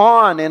leaning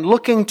on and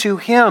looking to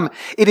Him.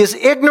 It is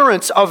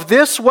ignorance of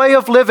this way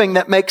of living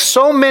that makes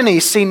so many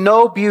see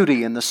no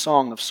beauty in the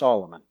Song of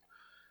Solomon.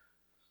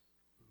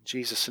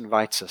 Jesus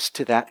invites us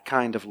to that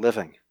kind of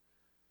living.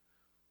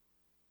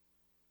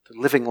 To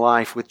living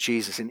life with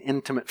Jesus, in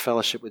intimate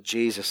fellowship with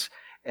Jesus,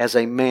 as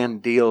a man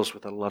deals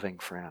with a loving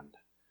friend.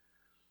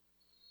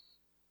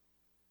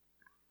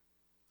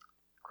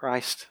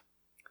 Christ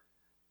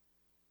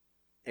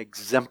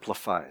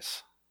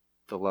exemplifies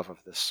the love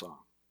of this song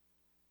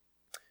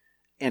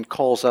and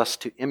calls us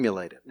to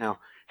emulate it. Now,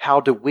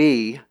 how do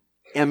we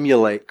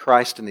emulate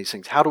Christ in these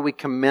things? How do we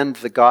commend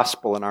the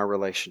gospel in our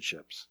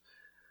relationships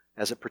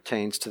as it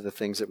pertains to the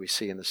things that we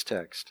see in this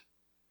text?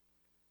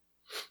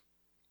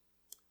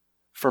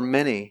 For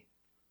many,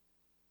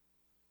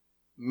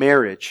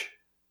 marriage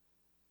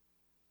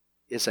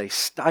is a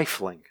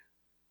stifling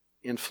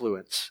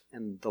influence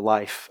in the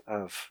life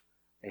of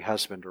a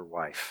husband or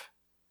wife.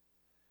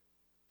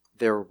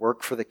 Their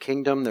work for the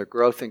kingdom, their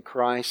growth in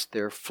Christ,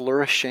 their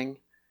flourishing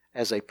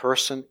as a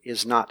person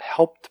is not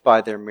helped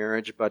by their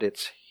marriage, but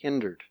it's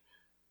hindered.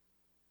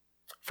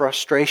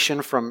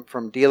 Frustration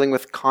from dealing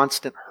with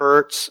constant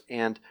hurts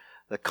and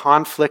the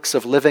conflicts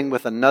of living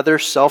with another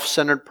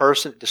self-centered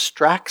person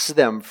distracts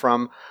them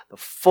from the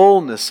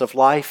fullness of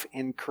life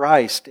in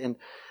Christ. And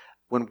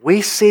when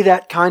we see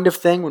that kind of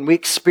thing, when we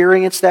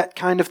experience that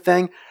kind of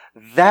thing,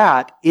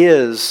 that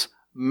is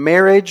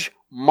marriage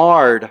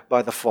marred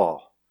by the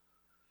fall.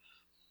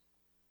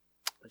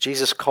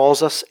 Jesus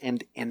calls us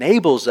and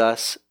enables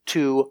us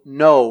to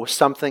know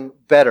something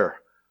better.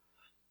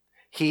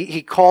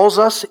 He calls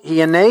us,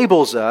 He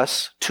enables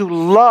us to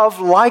love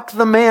like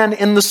the man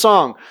in the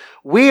song.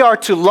 We are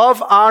to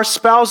love our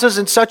spouses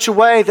in such a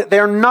way that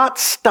they're not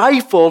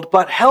stifled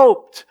but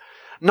helped,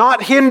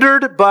 not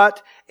hindered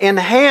but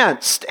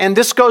enhanced. And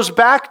this goes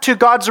back to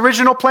God's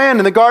original plan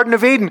in the Garden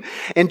of Eden.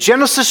 In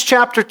Genesis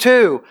chapter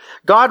 2,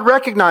 God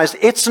recognized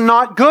it's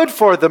not good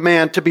for the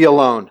man to be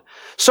alone.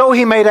 So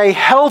He made a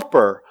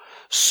helper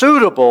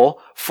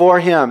suitable for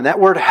him. That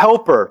word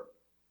helper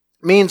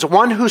means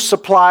one who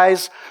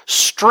supplies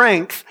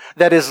strength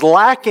that is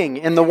lacking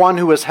in the one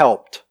who is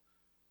helped.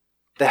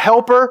 The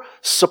helper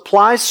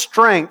supplies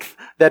strength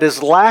that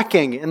is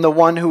lacking in the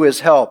one who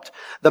is helped.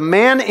 The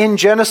man in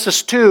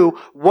Genesis 2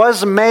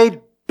 was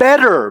made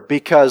better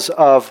because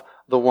of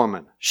the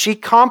woman. She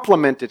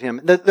complemented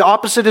him. The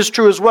opposite is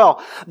true as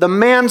well. The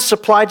man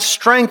supplied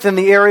strength in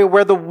the area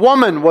where the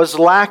woman was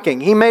lacking.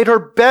 He made her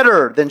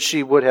better than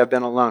she would have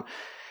been alone.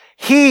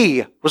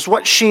 He was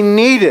what she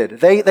needed.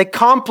 They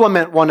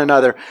complement one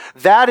another.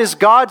 That is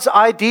God's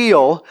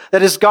ideal.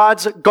 That is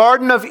God's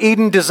Garden of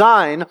Eden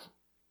design.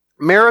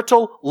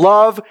 Marital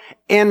love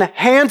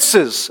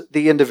enhances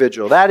the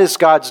individual. That is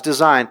God's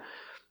design.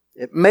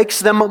 It makes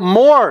them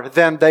more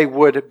than they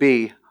would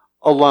be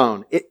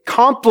alone. It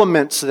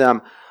complements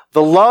them.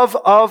 The love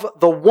of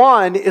the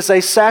one is a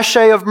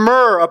sachet of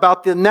myrrh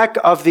about the neck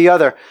of the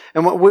other.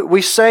 And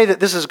we say that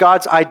this is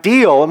God's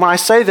ideal. And when I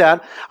say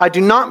that, I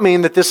do not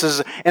mean that this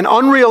is an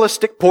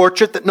unrealistic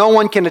portrait that no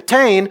one can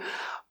attain.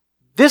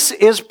 This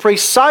is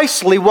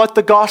precisely what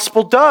the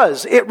gospel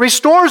does. It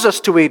restores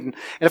us to Eden.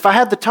 And if I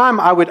had the time,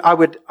 I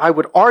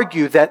would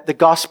argue that the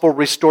gospel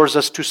restores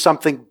us to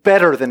something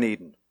better than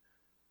Eden.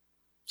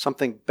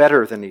 Something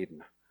better than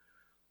Eden.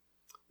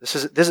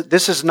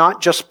 This is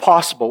not just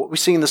possible. What we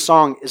see in the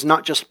song is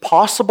not just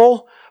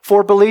possible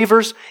for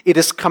believers. It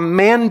is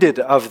commanded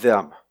of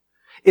them.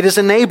 It is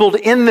enabled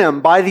in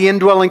them by the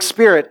indwelling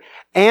Spirit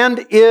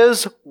and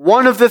is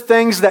one of the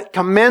things that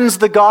commends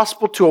the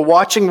gospel to a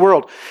watching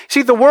world.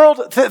 See, the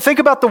world, think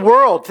about the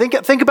world.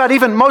 Think about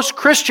even most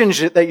Christians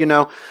that you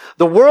know.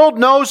 The world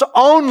knows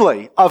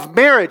only of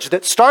marriage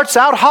that starts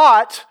out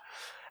hot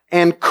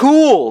and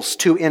cools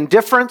to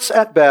indifference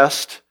at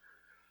best,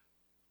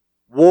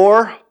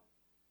 war,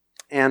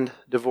 and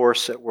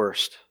divorce at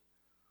worst.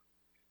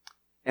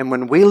 And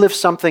when we live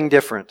something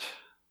different,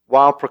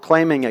 while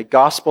proclaiming a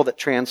gospel that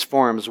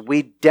transforms,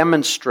 we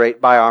demonstrate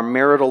by our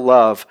marital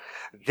love,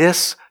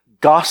 this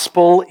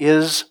gospel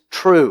is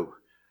true.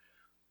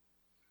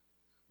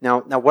 Now,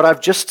 what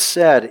I've just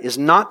said is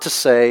not to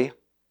say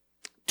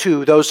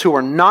to those who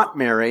are not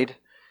married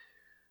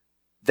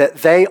that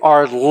they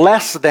are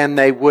less than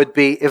they would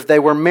be if they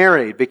were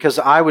married, because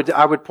I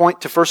would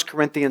point to 1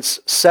 Corinthians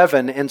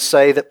 7 and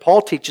say that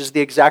Paul teaches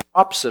the exact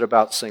opposite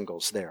about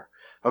singles there.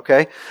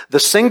 Okay? The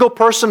single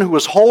person who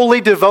is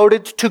wholly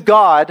devoted to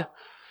God,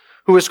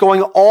 who is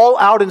going all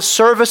out in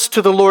service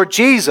to the Lord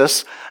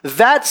Jesus,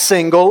 that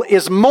single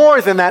is more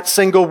than that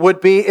single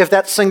would be if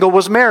that single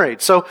was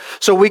married. So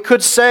we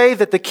could say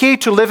that the key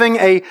to living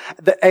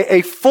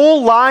a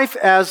full life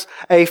as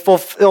a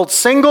fulfilled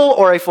single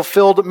or a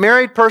fulfilled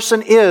married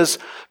person is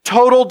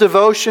total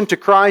devotion to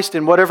Christ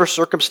in whatever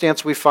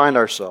circumstance we find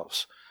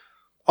ourselves.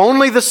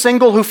 Only the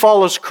single who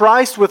follows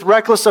Christ with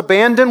reckless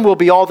abandon will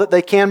be all that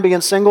they can be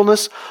in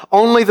singleness.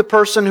 Only the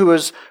person who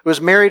is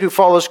married who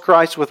follows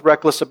Christ with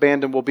reckless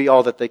abandon will be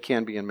all that they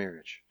can be in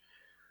marriage.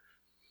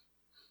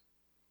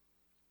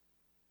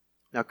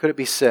 Now, could it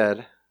be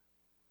said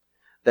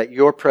that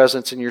your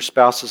presence in your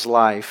spouse's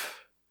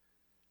life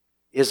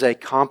is a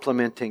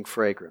complementing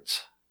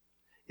fragrance?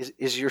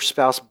 Is your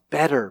spouse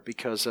better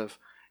because of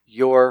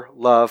your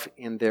love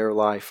in their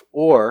life?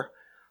 Or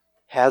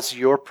has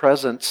your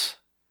presence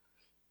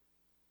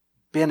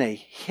been a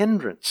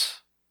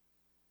hindrance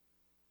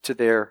to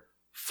their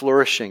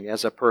flourishing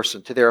as a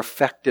person, to their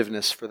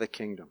effectiveness for the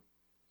kingdom?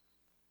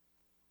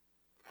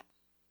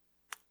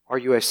 Are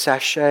you a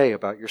sachet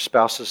about your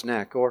spouse's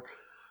neck, or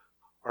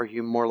are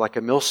you more like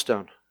a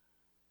millstone?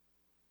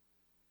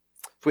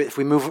 If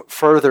we move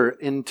further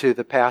into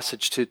the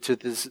passage to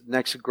this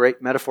next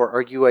great metaphor,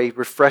 are you a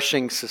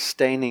refreshing,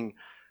 sustaining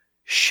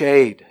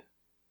shade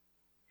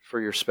for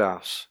your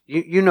spouse?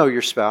 You know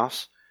your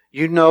spouse.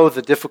 You know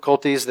the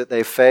difficulties that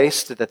they've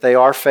faced, that they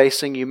are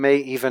facing. You may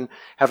even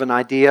have an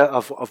idea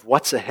of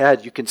what's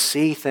ahead. You can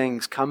see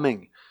things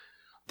coming,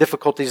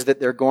 difficulties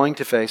that they're going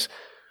to face.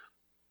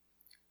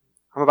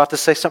 I'm about to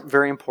say something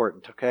very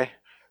important, okay?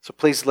 So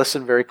please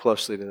listen very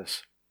closely to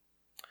this.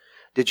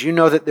 Did you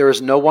know that there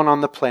is no one on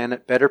the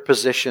planet better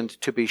positioned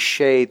to be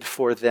shade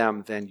for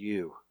them than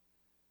you?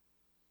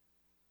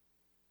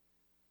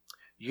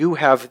 You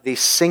have the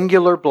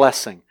singular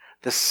blessing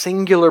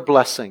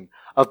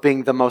of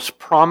being the most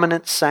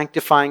prominent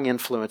sanctifying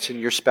influence in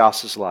your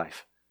spouse's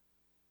life.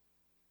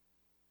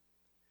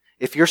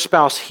 If your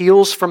spouse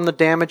heals from the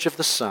damage of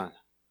the sun,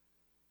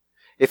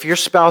 if your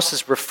spouse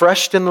is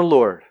refreshed in the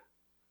Lord,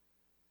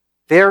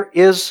 there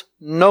is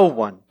no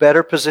one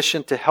better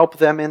positioned to help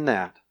them in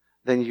that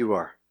than you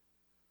are.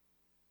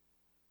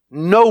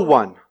 No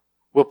one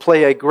will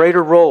play a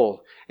greater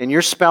role in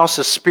your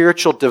spouse's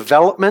spiritual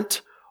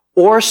development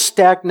or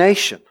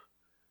stagnation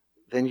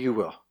than you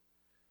will.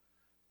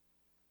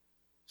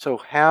 So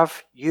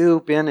have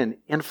you been an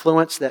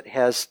influence that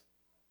has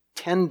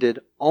tended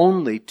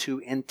only to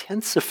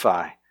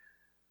intensify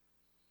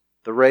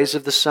the rays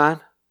of the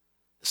sun,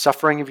 the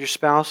suffering of your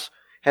spouse?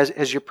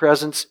 Has your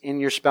presence in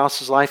your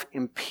spouse's life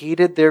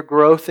impeded their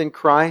growth in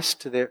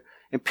Christ,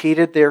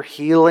 impeded their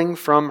healing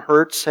from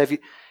hurts? Have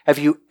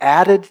you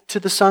added to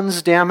the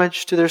sun's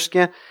damage to their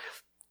skin?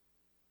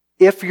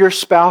 If your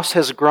spouse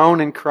has grown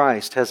in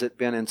Christ, has it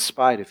been in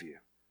spite of you?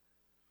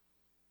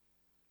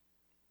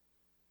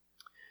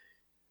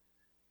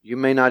 You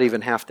may not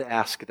even have to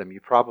ask them. You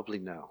probably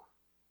know.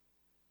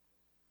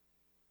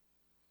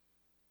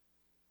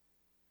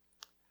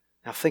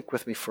 Now think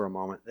with me for a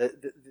moment.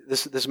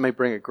 This may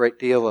bring a great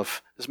deal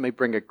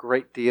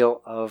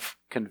of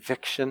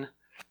conviction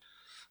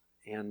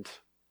and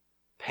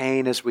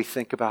pain as we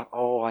think about,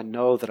 I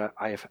know that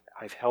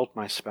I've held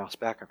my spouse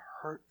back. I've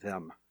hurt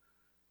them.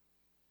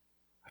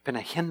 I've been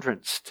a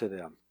hindrance to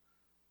them.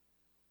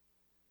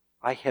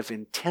 I have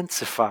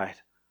intensified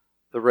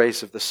the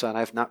rays of the sun. I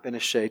have not been a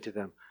shade to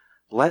them.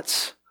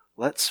 Let's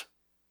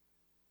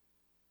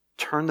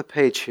turn the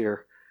page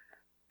here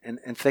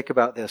and think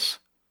about this.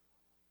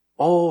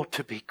 Oh,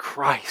 to be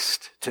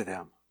Christ to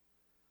them.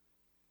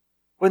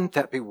 Wouldn't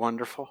that be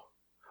wonderful?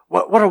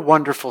 What a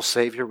wonderful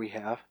Savior we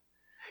have.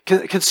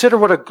 Consider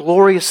what a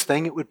glorious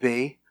thing it would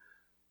be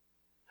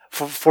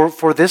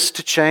for this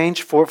to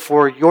change,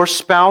 for your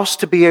spouse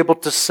to be able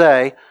to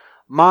say,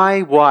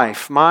 my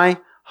wife, my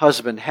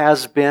husband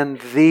has been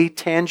the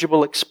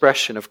tangible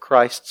expression of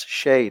Christ's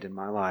shade in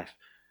my life.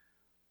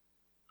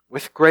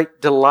 With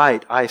great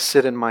delight I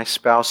sit in my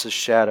spouse's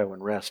shadow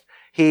and rest.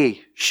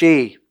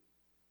 She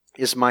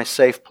is my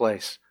safe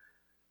place.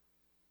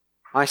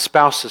 My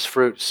spouse's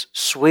fruits,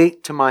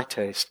 sweet to my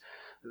taste.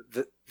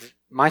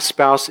 My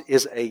spouse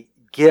is a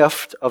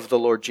gift of the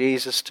Lord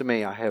Jesus to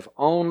me. I have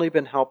only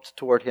been helped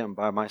toward Him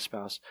by my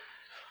spouse.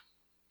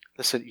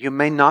 Listen, you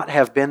may not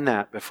have been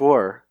that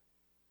before.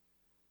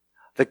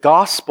 The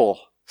gospel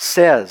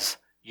says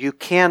you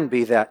can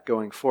be that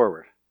going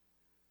forward.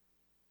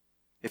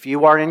 If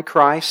you are in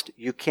Christ,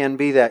 you can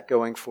be that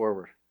going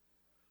forward.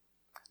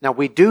 Now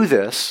we do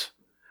this,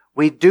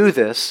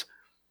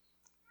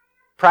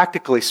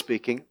 practically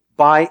speaking,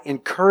 by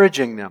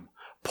encouraging them,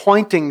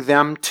 pointing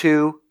them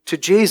to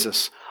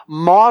Jesus,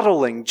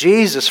 modeling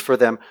Jesus for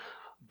them,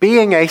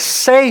 being a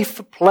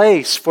safe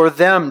place for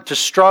them to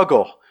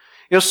struggle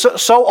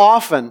So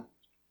often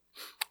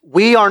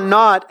we are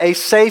not a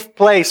safe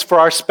place for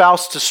our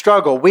spouse to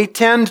struggle. We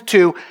tend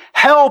to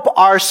help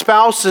our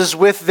spouses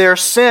with their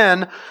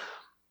sin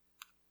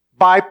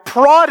by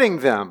prodding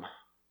them,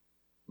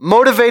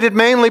 motivated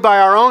mainly by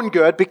our own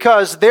good,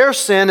 because their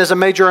sin is a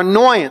major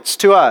annoyance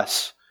to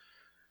us.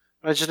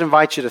 I just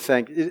invite you to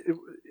think,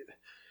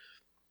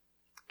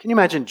 can you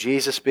imagine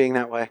Jesus being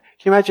that way?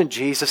 Can you imagine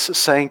Jesus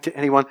saying to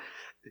anyone,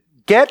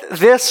 get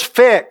this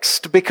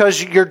fixed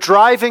because you're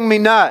driving me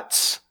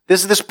nuts.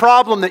 This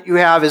problem that you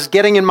have is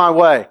getting in my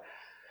way.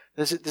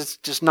 This is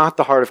just not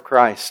the heart of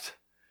Christ.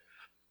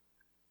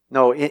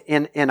 No,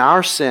 in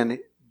our sin,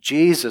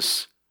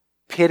 Jesus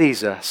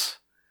pities us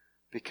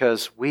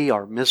because we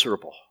are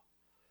miserable.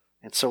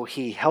 And so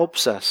He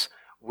helps us.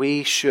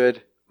 We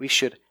should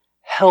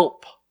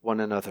help one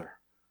another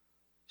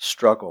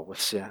struggle with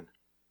sin.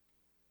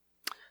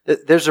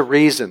 There's a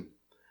reason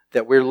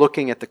that we're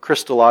looking at the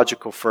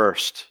Christological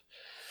first.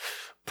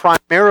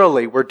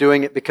 Primarily, we're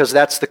doing it because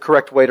that's the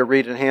correct way to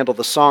read and handle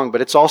the song,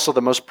 but it's also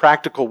the most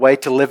practical way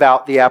to live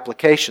out the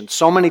application.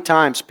 So many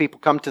times people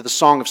come to the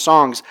Song of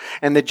Songs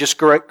and they just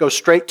go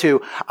straight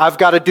to, I've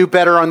got to do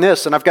better on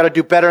this, and I've got to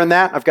do better on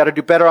that, and I've got to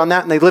do better on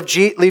that, and they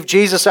leave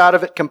Jesus out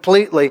of it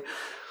completely.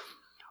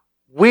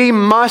 We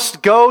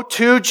must go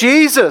to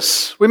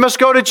Jesus. We must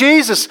go to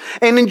Jesus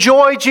and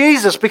enjoy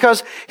Jesus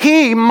because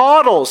He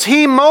models,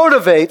 He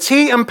motivates,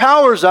 He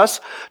empowers us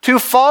to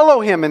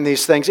follow Him in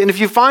these things. And if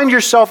you find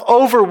yourself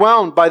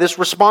overwhelmed by this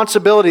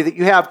responsibility that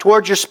you have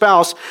towards your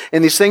spouse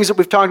and these things that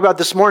we've talked about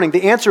this morning,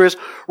 the answer is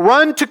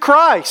run to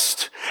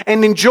Christ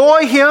and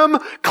enjoy Him,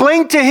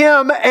 cling to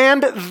Him,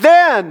 and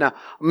then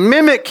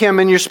mimic Him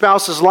in your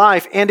spouse's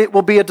life, and it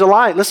will be a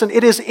delight. Listen,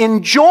 it is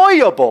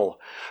enjoyable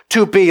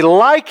to be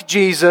like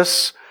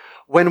Jesus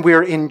when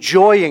we're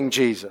enjoying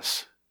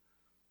Jesus.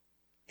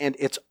 And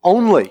it's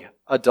only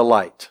a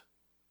delight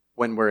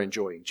when we're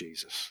enjoying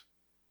Jesus.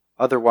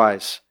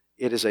 Otherwise,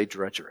 it is a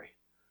drudgery.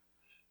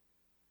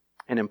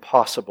 An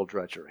impossible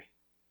drudgery.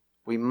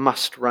 We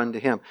must run to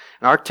Him.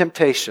 And our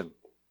temptation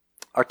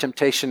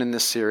in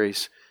this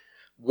series,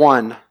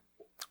 one,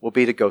 will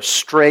be to go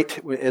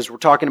straight, as we're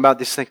talking about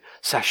these things,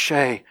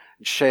 sachet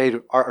and shade.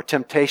 Our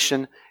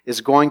temptation is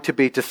going to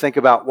be to think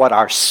about what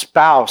our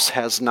spouse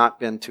has not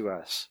been to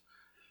us.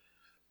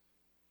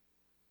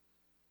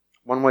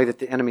 One way that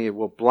the enemy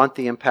will blunt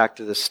the impact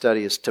of this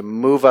study is to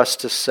move us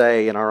to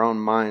say in our own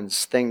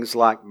minds things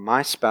like,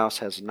 my spouse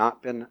has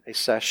not been a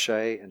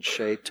sachet and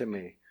shade to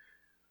me.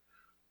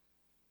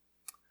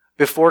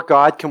 Before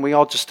God, can we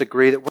all just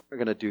agree that we're not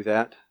going to do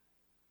that?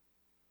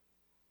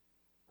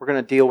 We're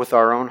going to deal with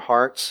our own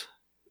hearts.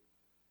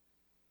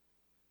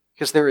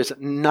 Because there is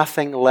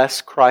nothing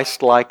less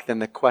Christ-like than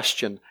the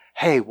question,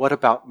 hey, what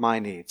about my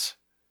needs?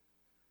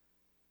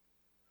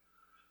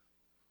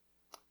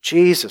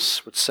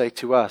 Jesus would say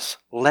to us,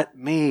 let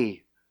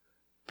me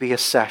be a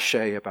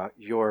sachet about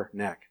your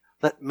neck.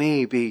 Let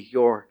me be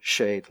your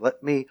shade.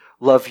 Let me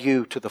love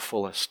you to the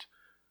fullest.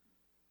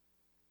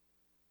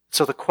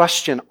 So the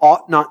question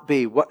ought not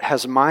be, what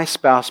has my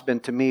spouse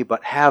been to me,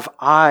 but have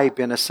I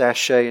been a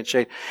sachet and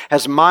shade?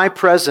 Has my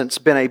presence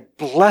been a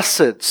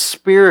blessed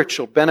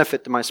spiritual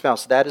benefit to my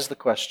spouse? That is the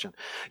question.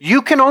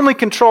 You can only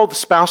control the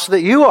spouse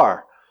that you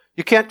are.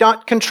 You can't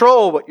not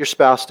control what your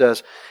spouse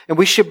does. And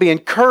we should be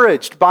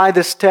encouraged by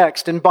this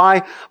text and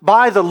by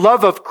the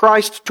love of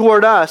Christ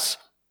toward us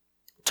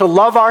to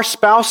love our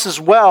spouse as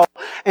well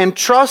and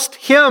trust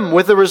Him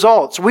with the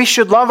results. We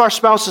should love our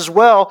spouse as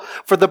well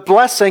for the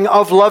blessing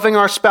of loving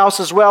our spouse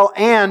as well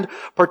and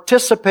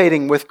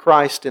participating with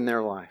Christ in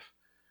their life.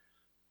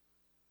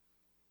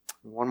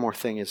 One more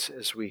thing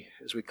as we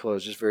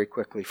close, just very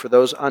quickly. For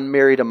those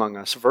unmarried among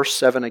us, verse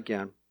 7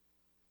 again.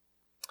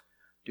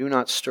 Do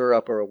not stir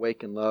up or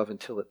awaken love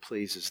until it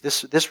pleases.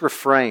 This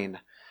refrain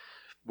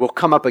will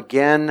come up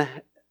again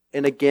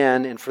and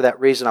again, and for that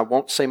reason I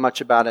won't say much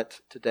about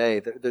it today.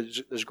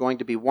 There's going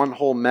to be one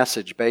whole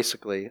message,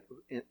 basically,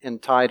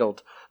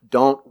 entitled,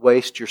 Don't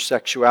Waste Your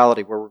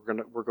Sexuality, where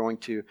we're going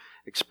to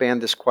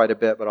expand this quite a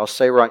bit, but I'll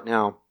say right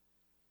now,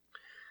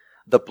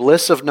 the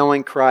bliss of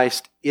knowing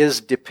Christ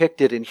is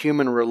depicted in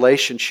human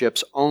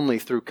relationships only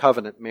through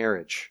covenant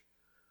marriage.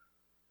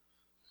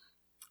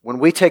 When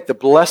we take the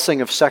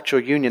blessing of sexual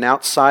union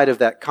outside of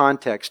that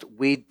context,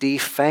 we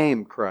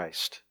defame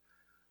Christ.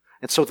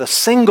 And so the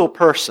single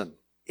person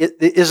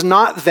is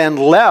not then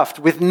left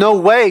with no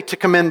way to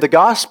commend the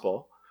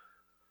gospel.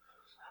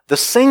 The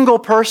single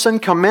person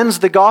commends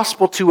the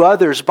gospel to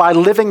others by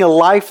living a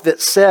life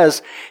that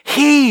says,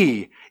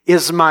 He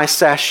is my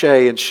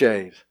sachet and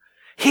shade.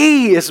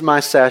 He is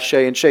my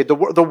sachet and shade. The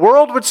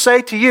world would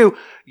say to you,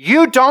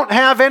 you don't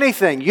have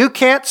anything. You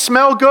can't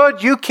smell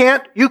good. You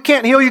can't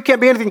heal. You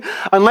can't be anything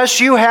unless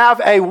you have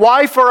a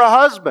wife or a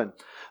husband.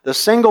 The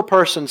single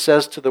person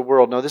says to the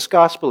world, no, this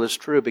gospel is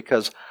true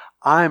because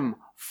I'm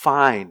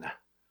fine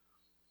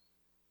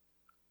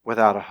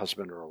without a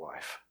husband or a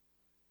wife.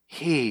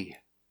 He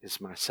is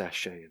my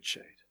sachet and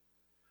shade.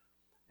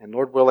 And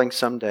Lord willing,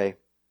 someday,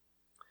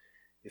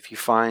 if you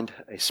find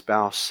a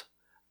spouse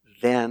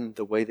then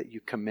the way that you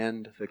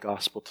commend the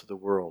gospel to the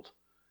world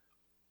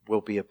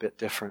will be a bit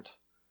different.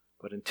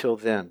 But until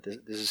then,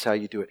 this is how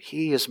you do it.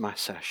 He is my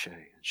sachet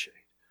and shade.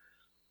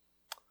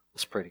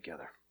 Let's pray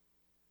together.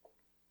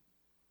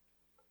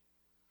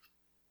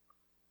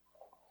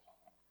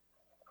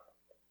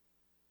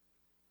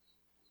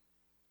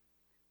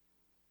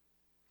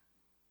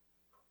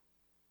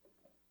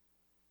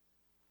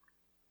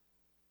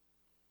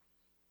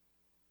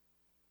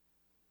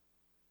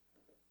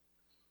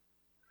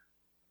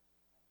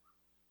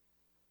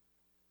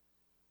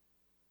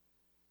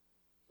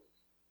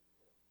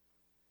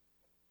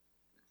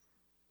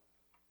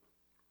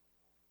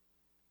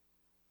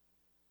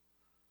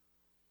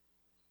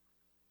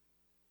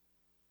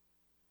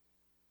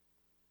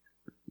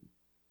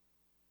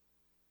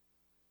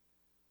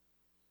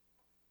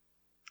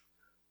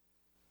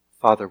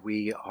 Father,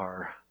 we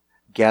are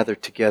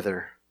gathered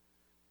together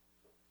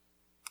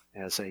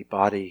as a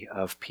body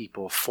of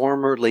people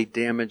formerly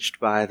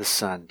damaged by the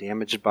Son,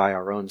 damaged by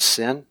our own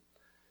sin,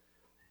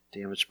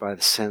 damaged by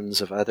the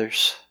sins of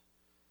others,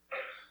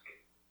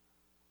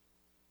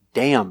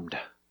 damned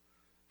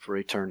for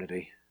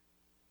eternity.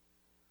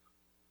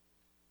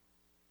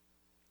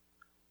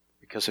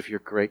 Because of your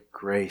great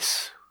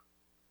grace,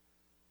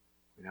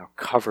 we're now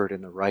covered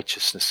in the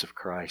righteousness of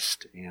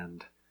Christ,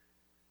 and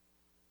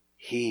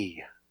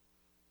He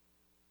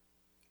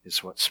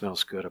is what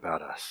smells good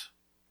about us.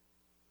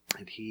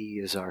 And He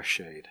is our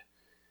shade.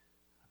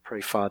 I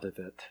pray, Father,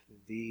 that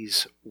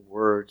these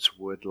words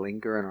would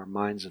linger in our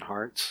minds and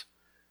hearts,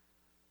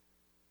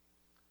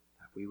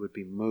 that we would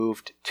be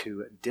moved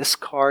to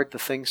discard the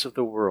things of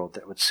the world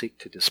that would seek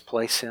to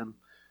displace Him.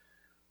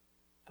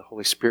 The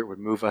Holy Spirit would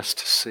move us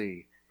to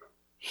see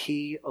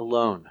He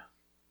alone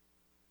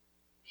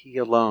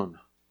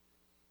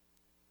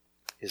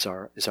is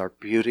our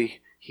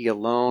beauty. He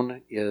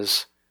alone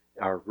is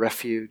our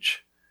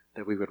refuge,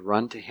 that we would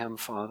run to Him,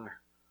 Father.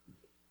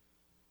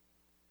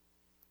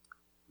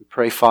 We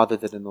pray, Father,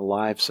 that in the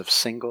lives of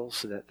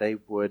singles, that they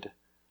would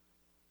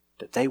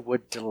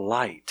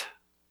delight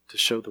to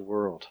show the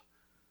world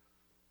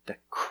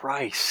that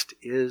Christ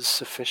is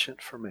sufficient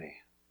for me.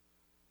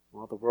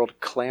 While the world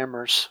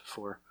clamors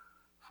for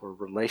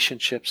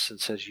relationships and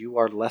says you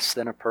are less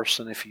than a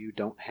person if you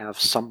don't have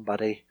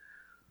somebody,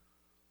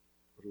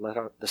 let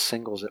the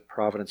singles at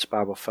Providence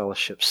Bible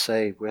Fellowship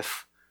say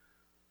with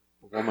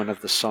the woman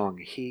of the song,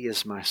 He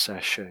is my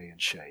sachet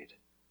and shade.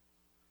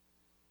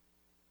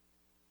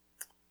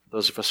 For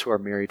those of us who are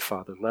married,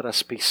 Father, let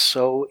us be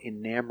so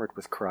enamored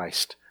with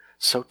Christ,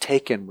 so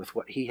taken with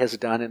what He has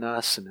done in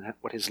us and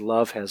what His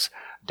love has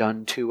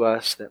done to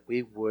us, that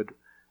we would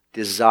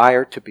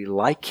desire to be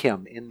like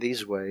Him in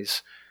these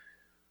ways,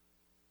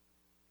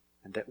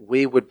 and that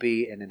we would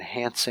be an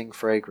enhancing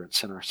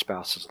fragrance in our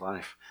spouse's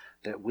life,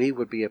 that we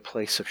would be a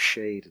place of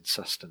shade and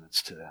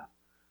sustenance to them.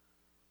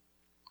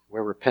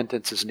 Where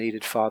repentance is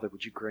needed, Father,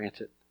 would you grant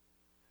it?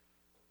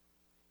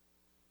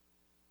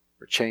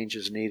 Where change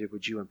is needed,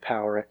 would you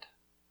empower it?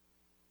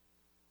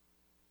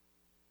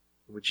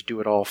 Would you do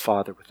it all,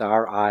 Father, with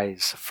our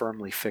eyes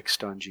firmly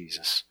fixed on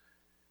Jesus?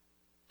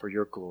 For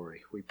your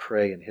glory, we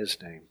pray in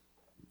His name.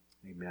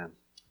 Amen.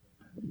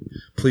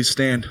 Please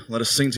stand. Let us sing together.